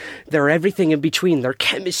 they're everything in between, they're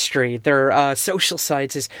chemistry, they're social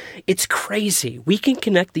sciences. It's crazy. We can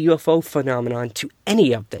connect the UFO phenomenon to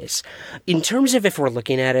any of this. In terms of if we're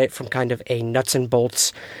looking at it from kind of a nuts and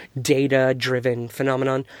bolts, data-driven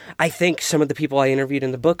phenomenon, I think some of the people I interviewed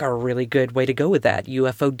in the book are a really good way to go with that.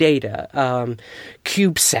 UFO data,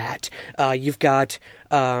 CubeSat, you've got...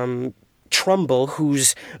 Trumbull,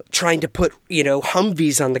 who's trying to put, you know,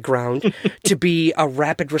 Humvees on the ground to be a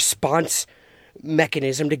rapid response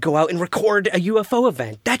mechanism to go out and record a UFO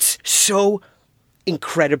event. That's so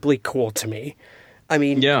incredibly cool to me. I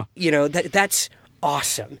mean, you know, that's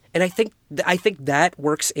awesome. And I think that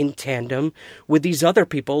works in tandem with these other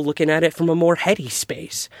people looking at it from a more heady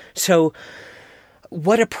space. So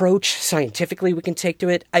what approach scientifically we can take to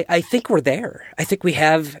it, I think we're there. I think we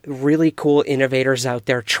have really cool innovators out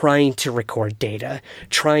there trying to record data,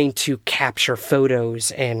 trying to capture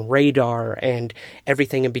photos and radar and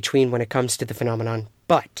everything in between when it comes to the phenomenon.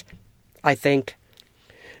 But I think...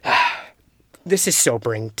 this is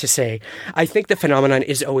sobering to say. I think the phenomenon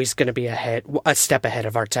is always going to be a step ahead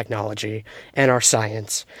of our technology and our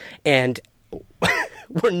science. And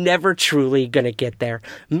we're never truly going to get there.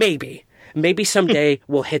 Maybe someday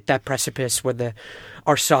we'll hit that precipice where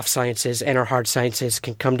our soft sciences and our hard sciences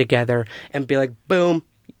can come together and be like, boom,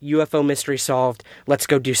 UFO mystery solved. Let's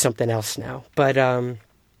go do something else now. But I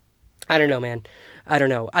don't know, man. I don't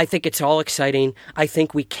know. I think it's all exciting. I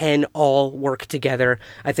think we can all work together.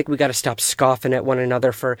 I think we got to stop scoffing at one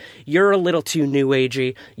another for, you're a little too new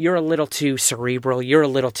agey, you're a little too cerebral, you're a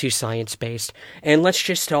little too science-based, and let's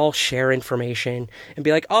just all share information and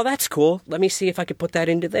be like, oh, that's cool. Let me see if I could put that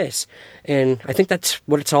into this. And I think that's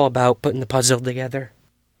what it's all about, putting the puzzle together.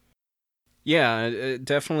 Yeah,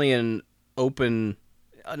 definitely an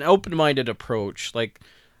open-minded approach. Like,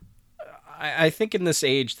 I think in this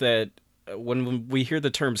age that when we hear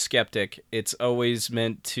the term skeptic, it's always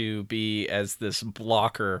meant to be as this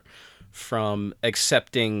blocker from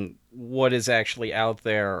accepting what is actually out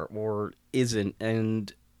there or isn't.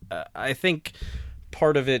 And I think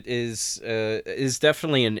part of it is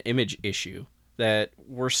definitely an image issue that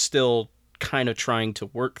we're still kind of trying to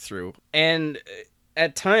work through. And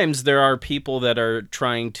at times there are people that are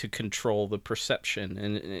trying to control the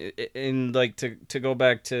perception, and like to go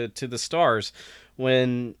back to the stars,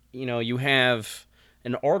 when, you know, you have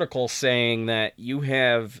an article saying that you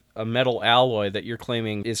have a metal alloy that you're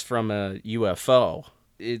claiming is from a UFO.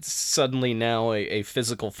 It's suddenly now a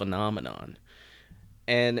physical phenomenon.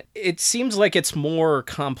 And it seems like it's more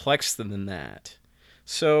complex than that.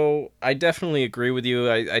 So I definitely agree with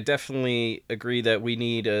you. I definitely agree that we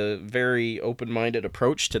need a very open-minded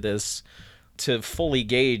approach to this to fully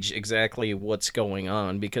gauge exactly what's going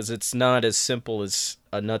on, because it's not as simple as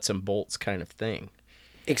a nuts and bolts kind of thing.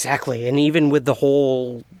 Exactly. And even with the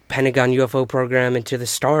whole Pentagon UFO program into the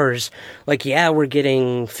stars, like, yeah, we're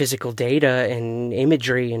getting physical data and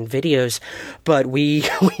imagery and videos, but we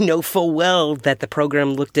know full well that the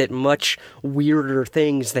program looked at much weirder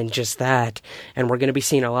things than just that. And we're going to be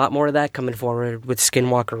seeing a lot more of that coming forward with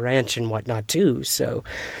Skinwalker Ranch and whatnot too. So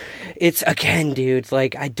it's, again, dude,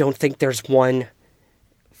 like, I don't think there's one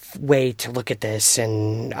way to look at this,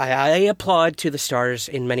 and I applaud to the stars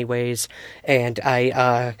in many ways, and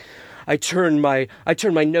I turn my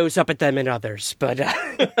nose up at them in others, but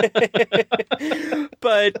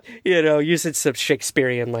but using some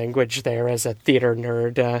Shakespearean language there as a theater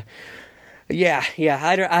nerd. Yeah,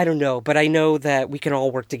 I don't know, but I know that we can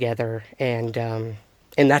all work together, and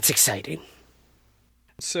that's exciting.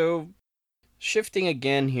 So, shifting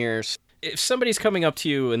again here, if somebody's coming up to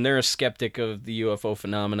you and they're a skeptic of the UFO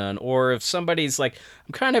phenomenon, or if somebody's like,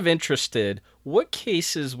 I'm kind of interested, what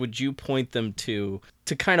cases would you point them to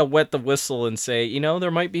kind of wet the whistle and say,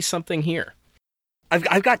 there might be something here?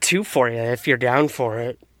 I've got two for you if you're down for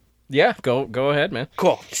it. Yeah, go ahead, man.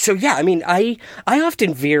 Cool. So yeah, I mean, I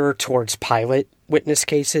often veer towards pilot witness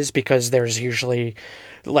cases because there's usually,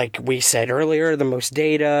 like we said earlier, the most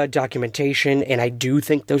data, documentation, and I do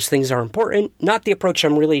think those things are important. Not the approach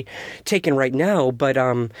I'm really taking right now, but,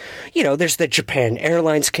 there's the Japan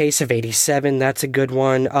Airlines case of 87. That's a good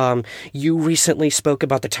one. You recently spoke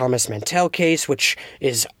about the Thomas Mantell case, which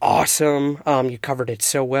is awesome. You covered it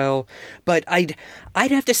so well. But I'd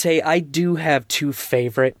have to say I do have two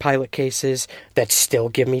favorite pilot cases that still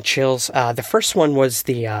give me chills. The first one was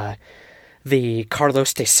the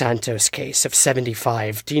Carlos de Santos case of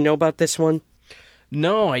 75. Do you know about this one?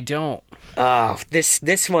 No, I don't.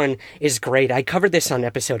 This one is great. I covered this on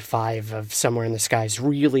episode 5 of Somewhere in the Skies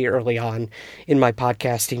really early on in my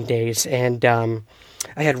podcasting days. And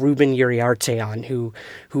I had Ruben Uriarte on, who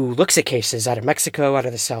looks at cases out of Mexico, out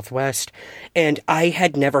of the Southwest. And I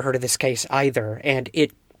had never heard of this case either. And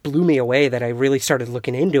it blew me away that I really started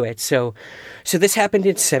looking into it. So this happened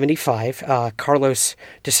in 75. Carlos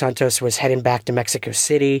de Santos was heading back to Mexico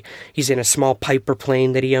City. He's in a small Piper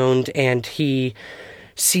plane that he owned, and he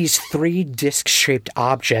sees 3 disc-shaped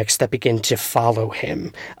objects that begin to follow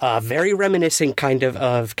him. Very reminiscent kind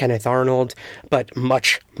of Kenneth Arnold, but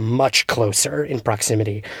much, much closer in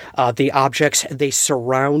proximity. The objects, they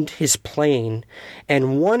surround his plane,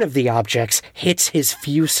 and one of the objects hits his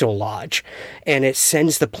fuselage, and it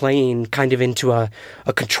sends the plane kind of into a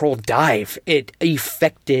controlled dive. It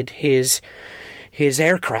affected his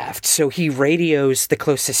aircraft. So he radios the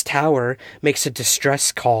closest tower, makes a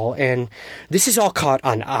distress call, and this is all caught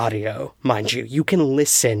on audio, mind you. You can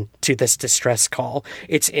listen to this distress call.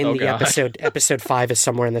 It's in episode 5 of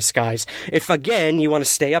Somewhere in the Skies. If, again, you want to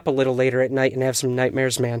stay up a little later at night and have some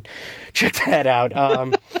nightmares, man, check that out.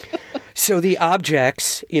 So the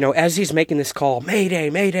objects, as he's making this call,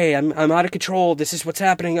 Mayday, Mayday, I'm out of control. This is what's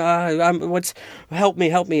happening. Help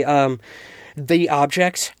me. The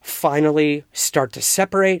objects finally start to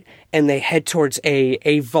separate, and they head towards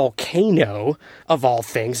a volcano, of all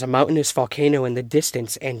things, a mountainous volcano in the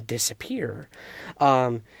distance, and disappear.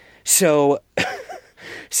 So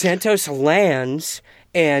Santos lands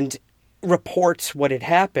and reports what had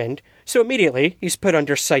happened. So immediately, he's put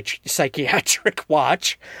under psychiatric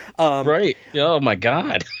watch. Right. Oh, my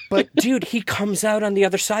God. But, dude, he comes out on the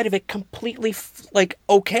other side of it completely,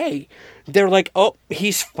 okay. They're like, oh,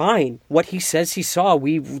 he's fine. What he says he saw,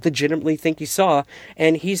 we legitimately think he saw,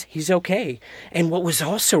 and he's okay. And what was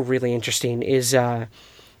also really interesting is,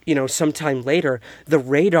 sometime later, the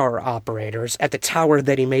radar operators at the tower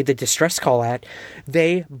that he made the distress call at,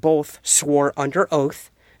 they both swore under oath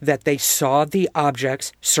that they saw the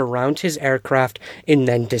objects surround his aircraft and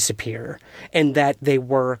then disappear, and that they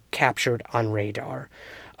were captured on radar.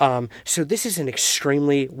 So this is an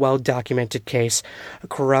extremely well-documented case,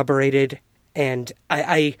 corroborated, and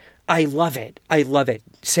I love it. I love it.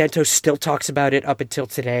 Santos still talks about it up until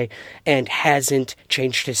today and hasn't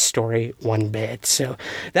changed his story one bit. So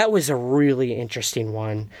that was a really interesting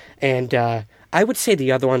one. And I would say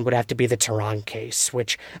the other one would have to be the Tehran case,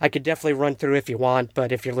 which I could definitely run through if you want,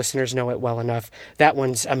 but if your listeners know it well enough, that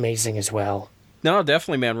one's amazing as well. No,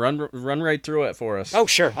 definitely, man. Run right through it for us. Oh,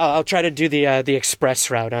 sure. I'll try to do the express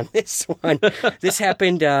route on this one. This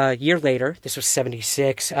happened a year later. This was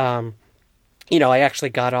 76. I actually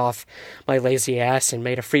got off my lazy ass and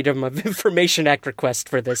made a Freedom of Information Act request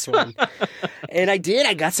for this one. And I did.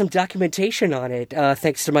 I got some documentation on it,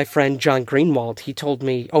 thanks to my friend John Greenwald. He told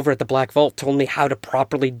me, over at the Black Vault, told me how to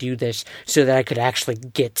properly do this so that I could actually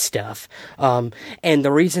get stuff. And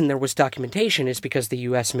the reason there was documentation is because the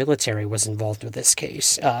U.S. military was involved with this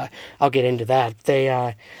case. I'll get into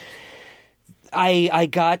that. I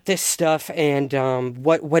got this stuff, and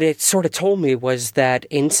what it sort of told me was that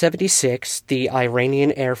in 76, the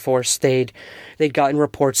Iranian Air Force, they'd gotten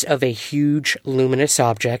reports of a huge luminous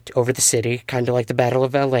object over the city, kind of like the Battle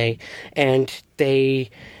of LA, and they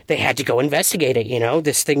they had to go investigate it.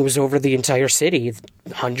 This thing was over the entire city,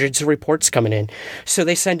 hundreds of reports coming in. So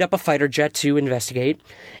they send up a fighter jet to investigate.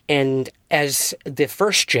 And as the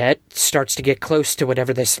first jet starts to get close to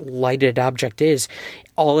whatever this lighted object is,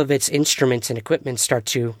 all of its instruments and equipment start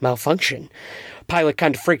to malfunction. Pilot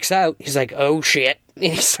kind of freaks out. He's like, oh shit.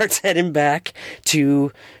 And he starts heading back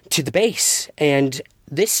to the base. And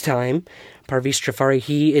this time, Parviz Jafari,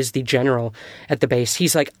 he is the general at the base.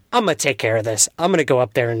 He's like, I'm going to take care of this. I'm going to go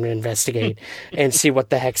up there and investigate and see what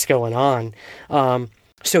the heck's going on.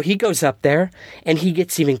 So he goes up there and he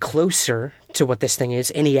gets even closer to what this thing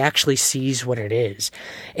is, and he actually sees what it is.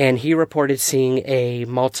 And he reported seeing a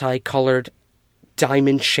multicolored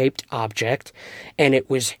diamond-shaped object, and it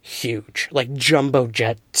was huge, like jumbo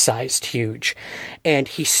jet-sized huge. And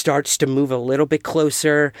he starts to move a little bit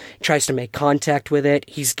closer, tries to make contact with it.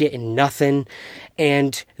 He's getting nothing.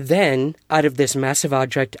 And then, out of this massive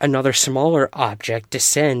object, another smaller object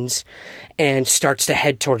descends and starts to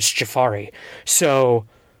head towards Jafari. So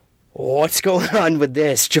what's going on with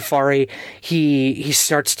this? Jafari, he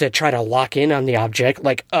starts to try to lock in on the object,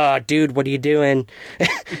 like, dude, what are you doing?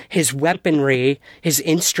 His weaponry, his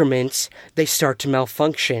instruments, they start to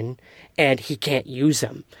malfunction, and he can't use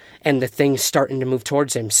them. And the thing's starting to move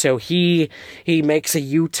towards him. So he makes a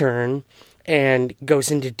U-turn and goes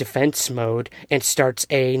into defense mode and starts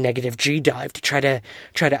a negative G dive to try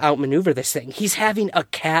to outmaneuver this thing. He's having a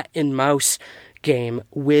cat and mouse game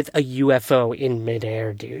with a UFO in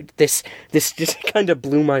midair, dude. This just kind of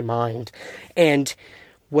blew my mind. And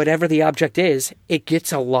whatever the object is, it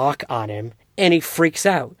gets a lock on him, and he freaks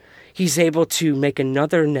out. He's able to make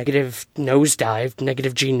another negative G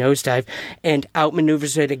nosedive, and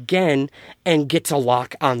outmaneuvers it again and gets a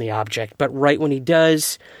lock on the object. But right when he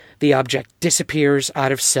does, the object disappears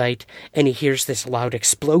out of sight, and he hears this loud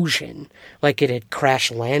explosion, like it had crash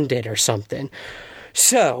landed or something.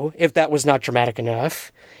 So, if that was not dramatic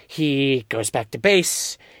enough, he goes back to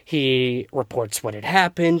base, he reports what had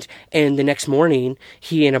happened, and the next morning,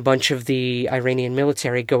 he and a bunch of the Iranian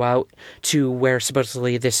military go out to where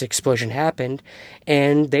supposedly this explosion happened,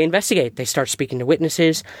 and they investigate. They start speaking to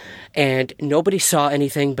witnesses, and nobody saw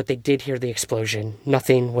anything, but they did hear the explosion.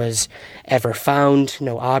 Nothing was ever found,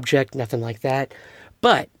 no object, nothing like that.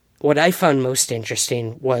 But what I found most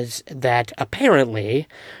interesting was that apparently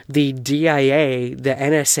the DIA, the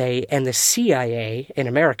NSA, and the CIA in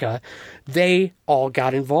America, they all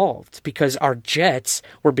got involved because our jets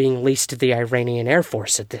were being leased to the Iranian Air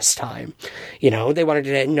Force at this time. They wanted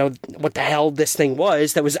to know what the hell this thing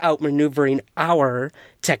was that was outmaneuvering our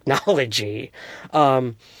technology.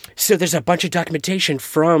 So there's a bunch of documentation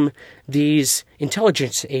from these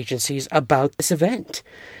intelligence agencies about this event.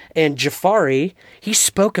 And Jafari, he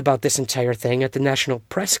spoke about this entire thing at the National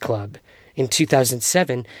Press Club in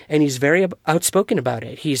 2007, and he's very outspoken about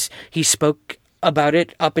it. He spoke about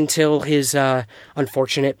it up until his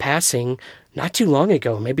unfortunate passing not too long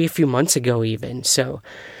ago, maybe a few months ago even. So,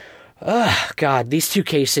 God, these two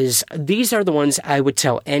cases, these are the ones I would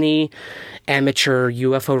tell any amateur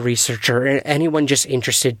UFO researcher, anyone just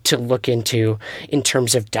interested to look into in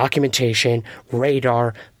terms of documentation,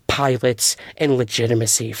 radar, pilots, and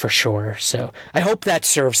legitimacy for sure. So I hope that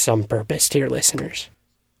serves some purpose to your listeners.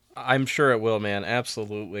 I'm sure it will, man.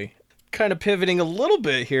 Absolutely. Kind of pivoting a little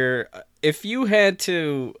bit here. If you had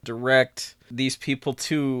to direct these people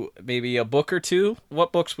to maybe a book or two,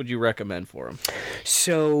 what books would you recommend for them?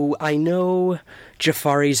 So I know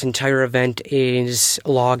Jafari's entire event is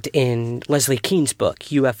logged in Leslie Kean's book,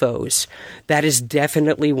 UFOs. That is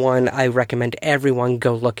definitely one I recommend everyone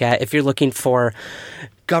go look at if you're looking for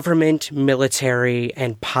government, military,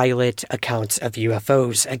 and pilot accounts of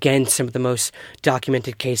UFOs. Again, some of the most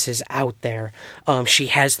documented cases out there. She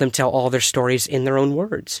has them tell all their stories in their own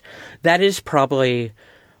words. That is probably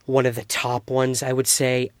one of the top ones, I would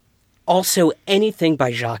say. Also, anything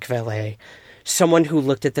by Jacques Vallée, someone who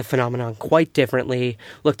looked at the phenomenon quite differently,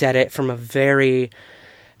 looked at it from a very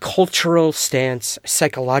cultural stance,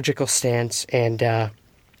 psychological stance, and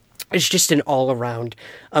is just an all-around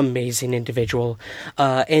amazing individual.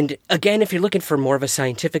 And again, if you're looking for more of a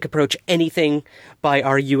scientific approach, anything by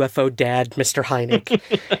our UFO dad, Mr. Hynek,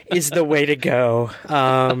 is the way to go.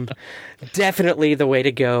 Definitely the way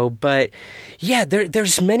to go. But yeah,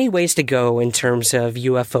 there's many ways to go in terms of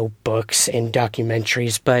UFO books and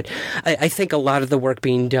documentaries. But I think a lot of the work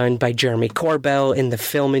being done by Jeremy Corbell in the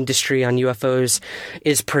film industry on UFOs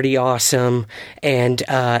is pretty awesome. And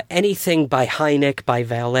anything by Hynek, by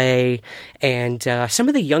Vallée, today, and some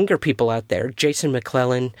of the younger people out there. Jason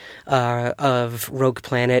McClellan of Rogue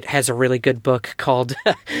Planet has a really good book called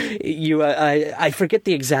I forget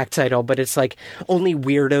the exact title, but it's like Only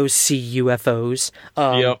Weirdos See UFOs,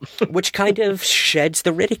 which kind of sheds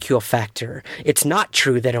the ridicule factor. It's not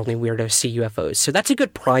true that only weirdos see UFOs. So that's a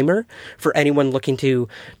good primer for anyone looking to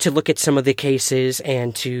look at some of the cases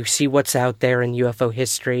and to see what's out there in UFO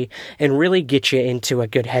history and really get you into a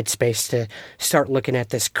good headspace to start looking at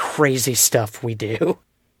this crazy stuff we do.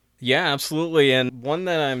 Yeah, absolutely. And one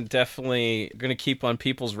that I'm definitely going to keep on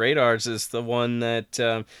people's radars is the one that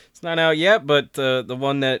it's not out yet, but the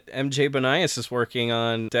one that MJ Banias is working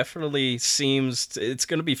on definitely seems it's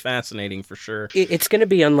going to be fascinating for sure. It's going to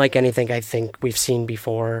be unlike anything I think we've seen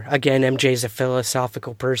before. Again, MJ's a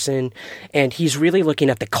philosophical person, and he's really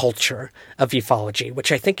looking at the culture of ufology,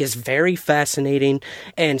 which I think is very fascinating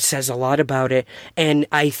and says a lot about it, and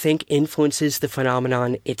I think influences the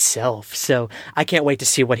phenomenon itself. So I can't wait to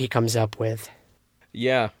see what he comes up with.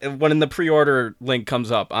 Yeah, when the pre-order link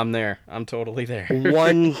comes up, I'm there. I'm totally there.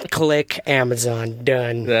 One click, Amazon,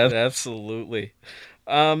 done. Absolutely.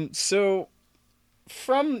 So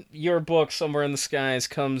from your book, Somewhere in the Skies,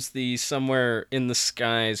 comes the Somewhere in the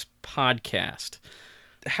Skies podcast.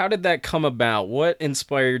 How did that come about? What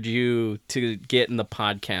inspired you to get in the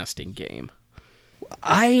podcasting game?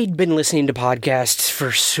 I'd been listening to podcasts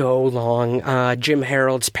for so long. Jim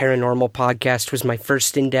Harold's Paranormal podcast was my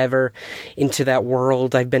first endeavor into that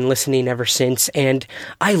world. I've been listening ever since, and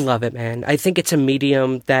I love it, man. I think it's a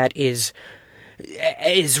medium that is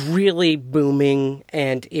really booming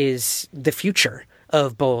and is the future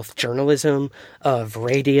of both journalism, of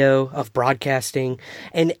radio, of broadcasting,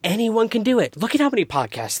 and anyone can do it. Look at how many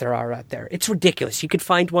podcasts there are out there. It's ridiculous. You could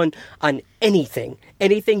find one on anything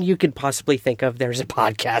you could possibly think of, there's a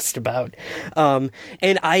podcast about.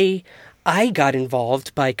 And I got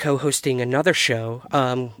involved by co-hosting another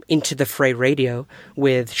show, Into the Fray Radio,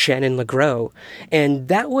 with Shannon LeGros, and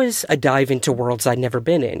that was a dive into worlds I'd never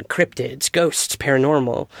been in, cryptids, ghosts,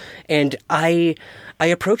 paranormal, and I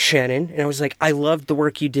approached Shannon, and I was like, I loved the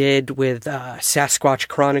work you did with Sasquatch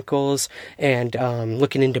Chronicles and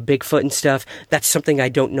looking into Bigfoot and stuff. That's something I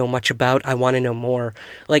don't know much about. I want to know more.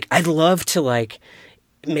 Like, I'd love to,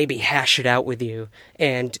 maybe hash it out with you.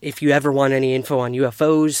 And if you ever want any info on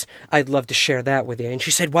UFOs, I'd love to share that with you. And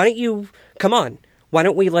she said, why don't you come on? Why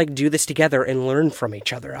don't we do this together and learn from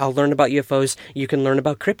each other? I'll learn about UFOs. You can learn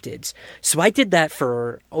about cryptids. So I did that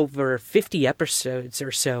for over 50 episodes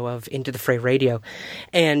or so of Into the Fray Radio.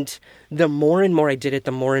 And the more and more I did it,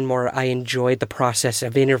 the more and more I enjoyed the process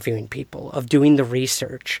of interviewing people, of doing the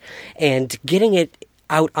research and getting it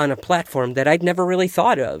out on a platform that I'd never really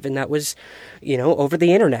thought of. And that was, over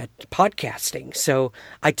the internet, podcasting. So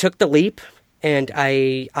I took the leap. And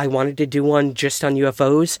I wanted to do one just on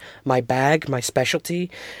UFOs, my bag, my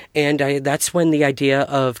specialty. And that's when the idea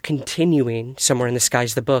of continuing Somewhere in the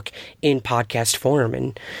Skies, the book, in podcast form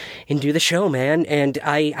and do the show, man. And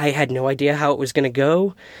I had no idea how it was going to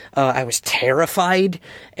go. I was terrified.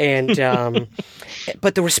 And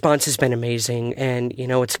but the response has been amazing. And,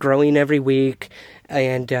 it's growing every week.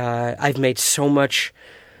 And I've made so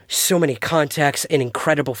many contacts and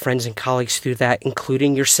incredible friends and colleagues through that,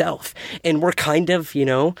 including yourself. And we're kind of,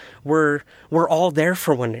 we're all there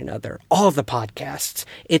for one another. All of the podcasts.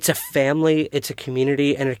 It's a family, it's a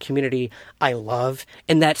community, and a community I love,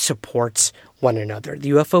 and that supports one another. The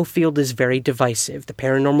UFO field is very divisive. The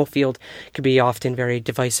paranormal field can be often very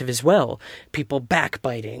divisive as well. People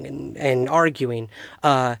backbiting and arguing.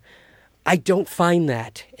 I don't find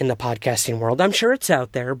that in the podcasting world. I'm sure it's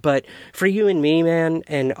out there, but for you and me, man,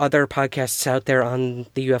 and other podcasts out there on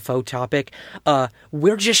the UFO topic,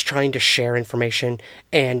 we're just trying to share information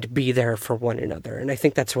and be there for one another. And I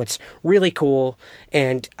think that's what's really cool.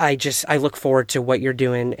 And I look forward to what you're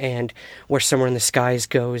doing and where Somewhere in the Skies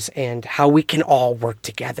goes and how we can all work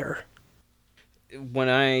together. When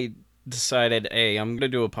I decided, hey, I'm going to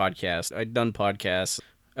do a podcast, I'd done podcasts.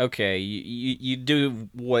 Okay, you do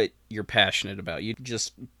what you're passionate about. You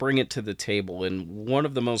just bring it to the table. And one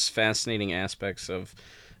of the most fascinating aspects of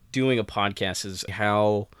doing a podcast is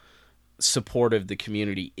how supportive the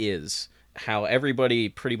community is. How everybody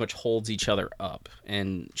pretty much holds each other up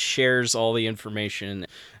and shares all the information.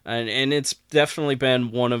 And it's definitely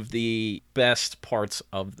been one of the best parts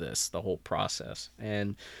of this, the whole process.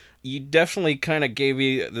 And you definitely kind of gave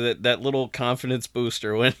me that little confidence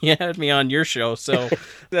booster when you had me on your show. So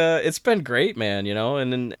it's been great, man,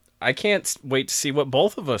 and then I can't wait to see what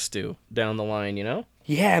both of us do down the line,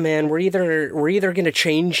 Yeah, man, we're either going to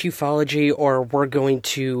change ufology or we're going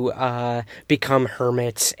to become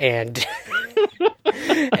hermits and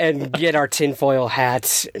and get our tinfoil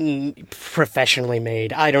hats professionally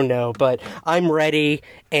made. I don't know, but I'm ready,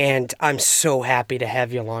 and I'm so happy to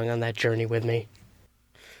have you along on that journey with me.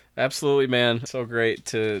 Absolutely, man. So great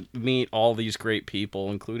to meet all these great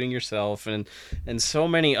people, including yourself and so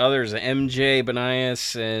many others, MJ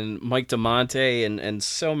Benias and Mike DeMonte and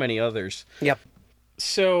so many others. Yep.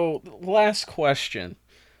 So, last question.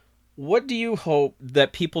 What do you hope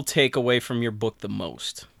that people take away from your book the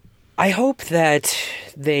most? I hope that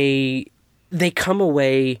they come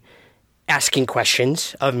away asking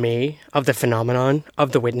questions of me, of the phenomenon,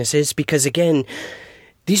 of the witnesses, because again,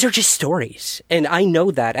 these are just stories. And I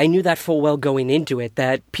know that. I knew that full well going into it,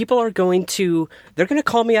 that people are going to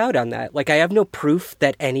call me out on that. Like, I have no proof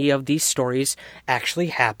that any of these stories actually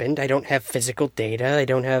happened. I don't have physical data. I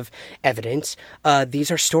don't have evidence.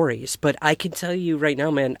 These are stories. But I can tell you right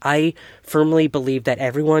now, man, I firmly believe that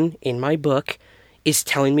everyone in my book is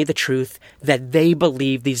telling me the truth, that they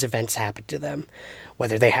believe these events happened to them.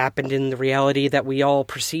 Whether they happened in the reality that we all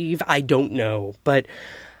perceive, I don't know. But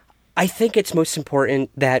I think it's most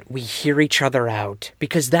important that we hear each other out,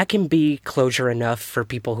 because that can be closure enough for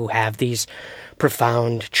people who have these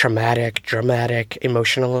profound, traumatic, dramatic,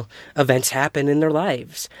 emotional events happen in their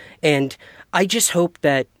lives. And I just hope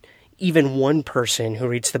that even one person who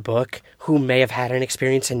reads the book who may have had an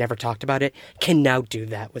experience and never talked about it can now do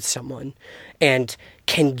that with someone and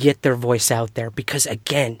can get their voice out there. Because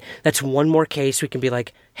again, that's one more case we can be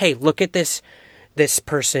like, hey, look at this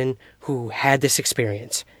person who had this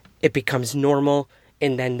experience. It becomes normal,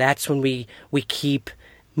 and then that's when we keep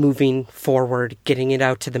moving forward, getting it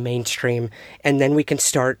out to the mainstream, and then we can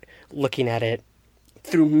start looking at it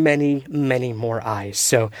through many, many more eyes.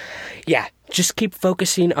 So, yeah, just keep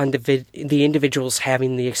focusing on the individuals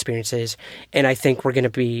having the experiences, and I think we're going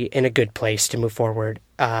to be in a good place to move forward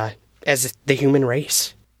as the human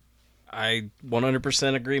race. I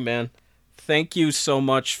 100% agree, man. Thank you so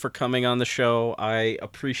much for coming on the show. I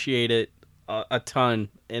appreciate it a ton,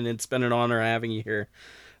 and it's been an honor having you here.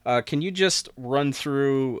 Can you just run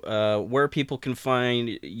through where people can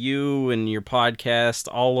find you and your podcast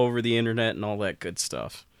all over the internet and all that good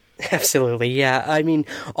stuff? Absolutely, yeah. I mean,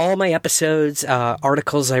 all my episodes,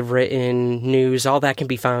 articles I've written, news, all that can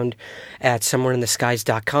be found at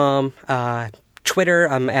somewhereintheskies.com. Twitter,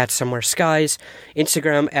 I'm at Somewhere Skies.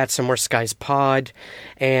 Instagram, at Somewhere Skies Pod.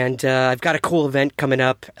 And I've got a cool event coming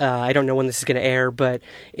up. I don't know when this is going to air, but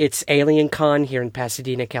it's Alien Con here in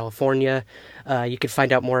Pasadena, California. You can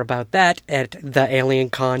find out more about that at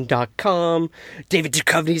thealiencon.com. David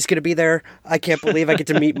Duchovny's going to be there. I can't believe I get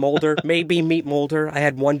to meet Mulder. Maybe meet Mulder. I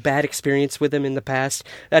had one bad experience with him in the past.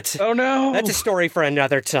 Oh no! That's a story for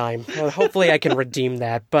another time. Hopefully I can redeem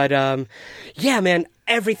that. But yeah, man,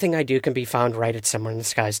 everything I do can be found right at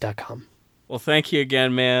somewhereintheskies.com. Well, thank you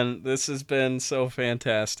again, man. This has been so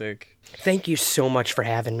fantastic. Thank you so much for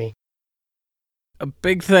having me. A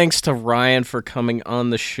big thanks to Ryan for coming on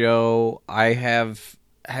the show. I have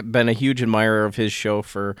been a huge admirer of his show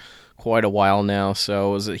for quite a while now, so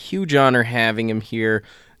it was a huge honor having him here.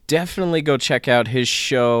 Definitely go check out his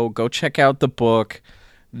show. Go check out the book.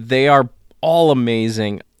 They are all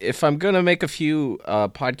amazing. If I'm going to make a few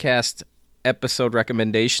podcast episode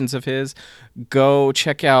recommendations of his, go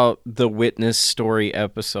check out the witness story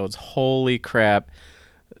episodes. Holy crap.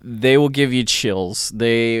 They will give you chills.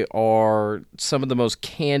 They are some of the most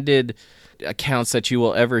candid accounts that you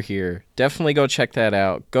will ever hear. Definitely go check that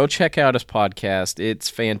out. Go check out his podcast. It's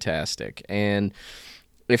fantastic. And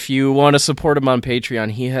if you want to support him on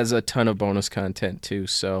Patreon, he has a ton of bonus content too.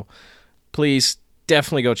 So please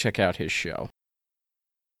definitely go check out his show.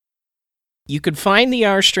 You can find the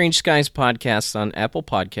Our Strange Skies podcast on Apple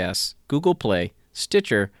Podcasts, Google Play,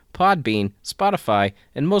 Stitcher, Podbean, Spotify,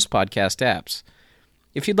 and most podcast apps.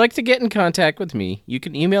 If you'd like to get in contact with me, you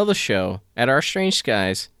can email the show at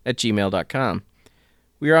ourstrangeskies@gmail.com.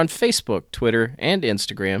 We are on Facebook, Twitter, and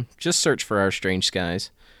Instagram. Just search for Our Strange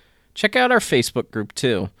Skies. Check out our Facebook group,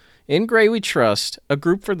 too. In Gray We Trust, a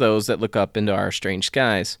group for those that look up into our strange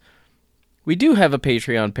skies. We do have a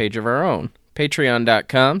Patreon page of our own,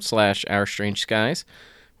 patreon.com/ourstrangeskies.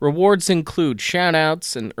 Rewards include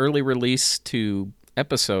shout-outs and early release to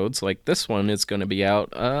episodes, like this one is going to be out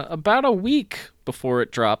about a week before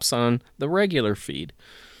it drops on the regular feed.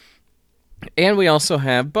 And we also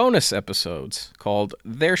have bonus episodes called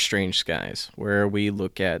Their Strange Skies, where we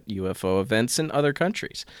look at UFO events in other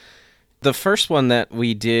countries. The first one that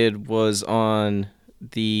we did was on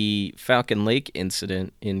the Falcon Lake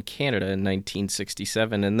incident in Canada in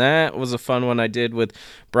 1967, and that was a fun one I did with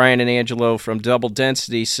Brian and Angelo from Double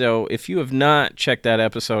Density. So if you have not checked that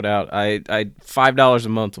episode out, I $5 a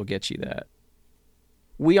month will get you that.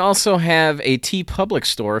 We also have a TeePublic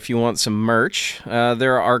store if you want some merch.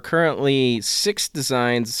 There are currently 6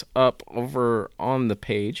 designs up over on the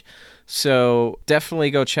page, so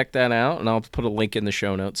definitely go check that out, and I'll put a link in the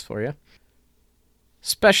show notes for you.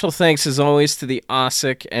 Special thanks, as always, to the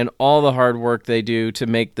OSIC and all the hard work they do to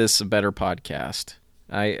make this a better podcast.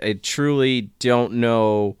 I truly don't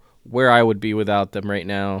know where I would be without them right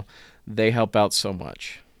now. They help out so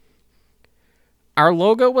much. Our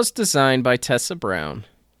logo was designed by Tessa Brown,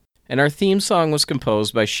 and our theme song was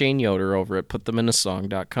composed by Shane Yoder over at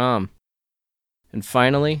PutThemInASong.com. And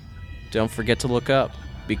finally, don't forget to look up,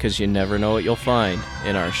 because you never know what you'll find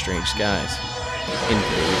in our strange skies. In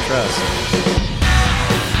Creative Trust.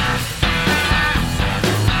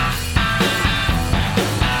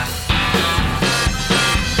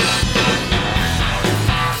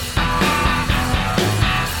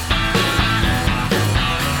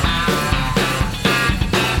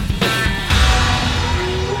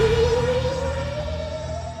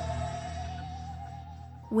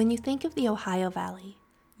 When you think of the Ohio Valley,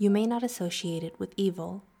 you may not associate it with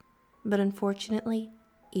evil, but unfortunately,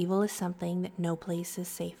 evil is something that no place is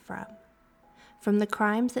safe from. From the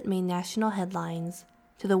crimes that made national headlines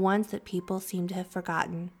to the ones that people seem to have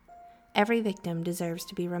forgotten, every victim deserves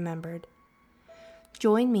to be remembered.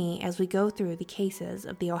 Join me as we go through the cases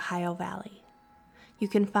of the Ohio Valley. You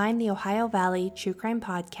can find the Ohio Valley True Crime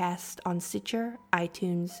Podcast on Stitcher,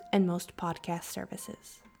 iTunes, and most podcast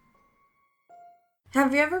services.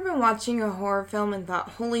 Have you ever been watching a horror film and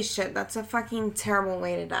thought, holy shit, that's a fucking terrible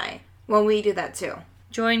way to die? Well, we do that too.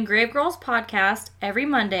 Join Grave Girls Podcast every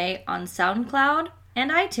Monday on SoundCloud and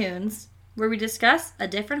iTunes, where we discuss a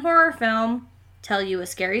different horror film, tell you a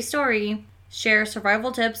scary story, share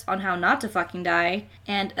survival tips on how not to fucking die,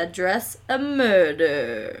 and address a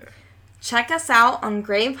murder. Check us out on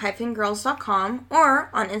grave-girls.com or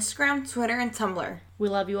on Instagram, Twitter, and Tumblr. We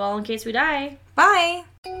love you all in case we die. Bye!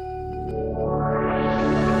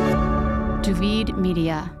 Duvid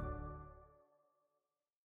Media.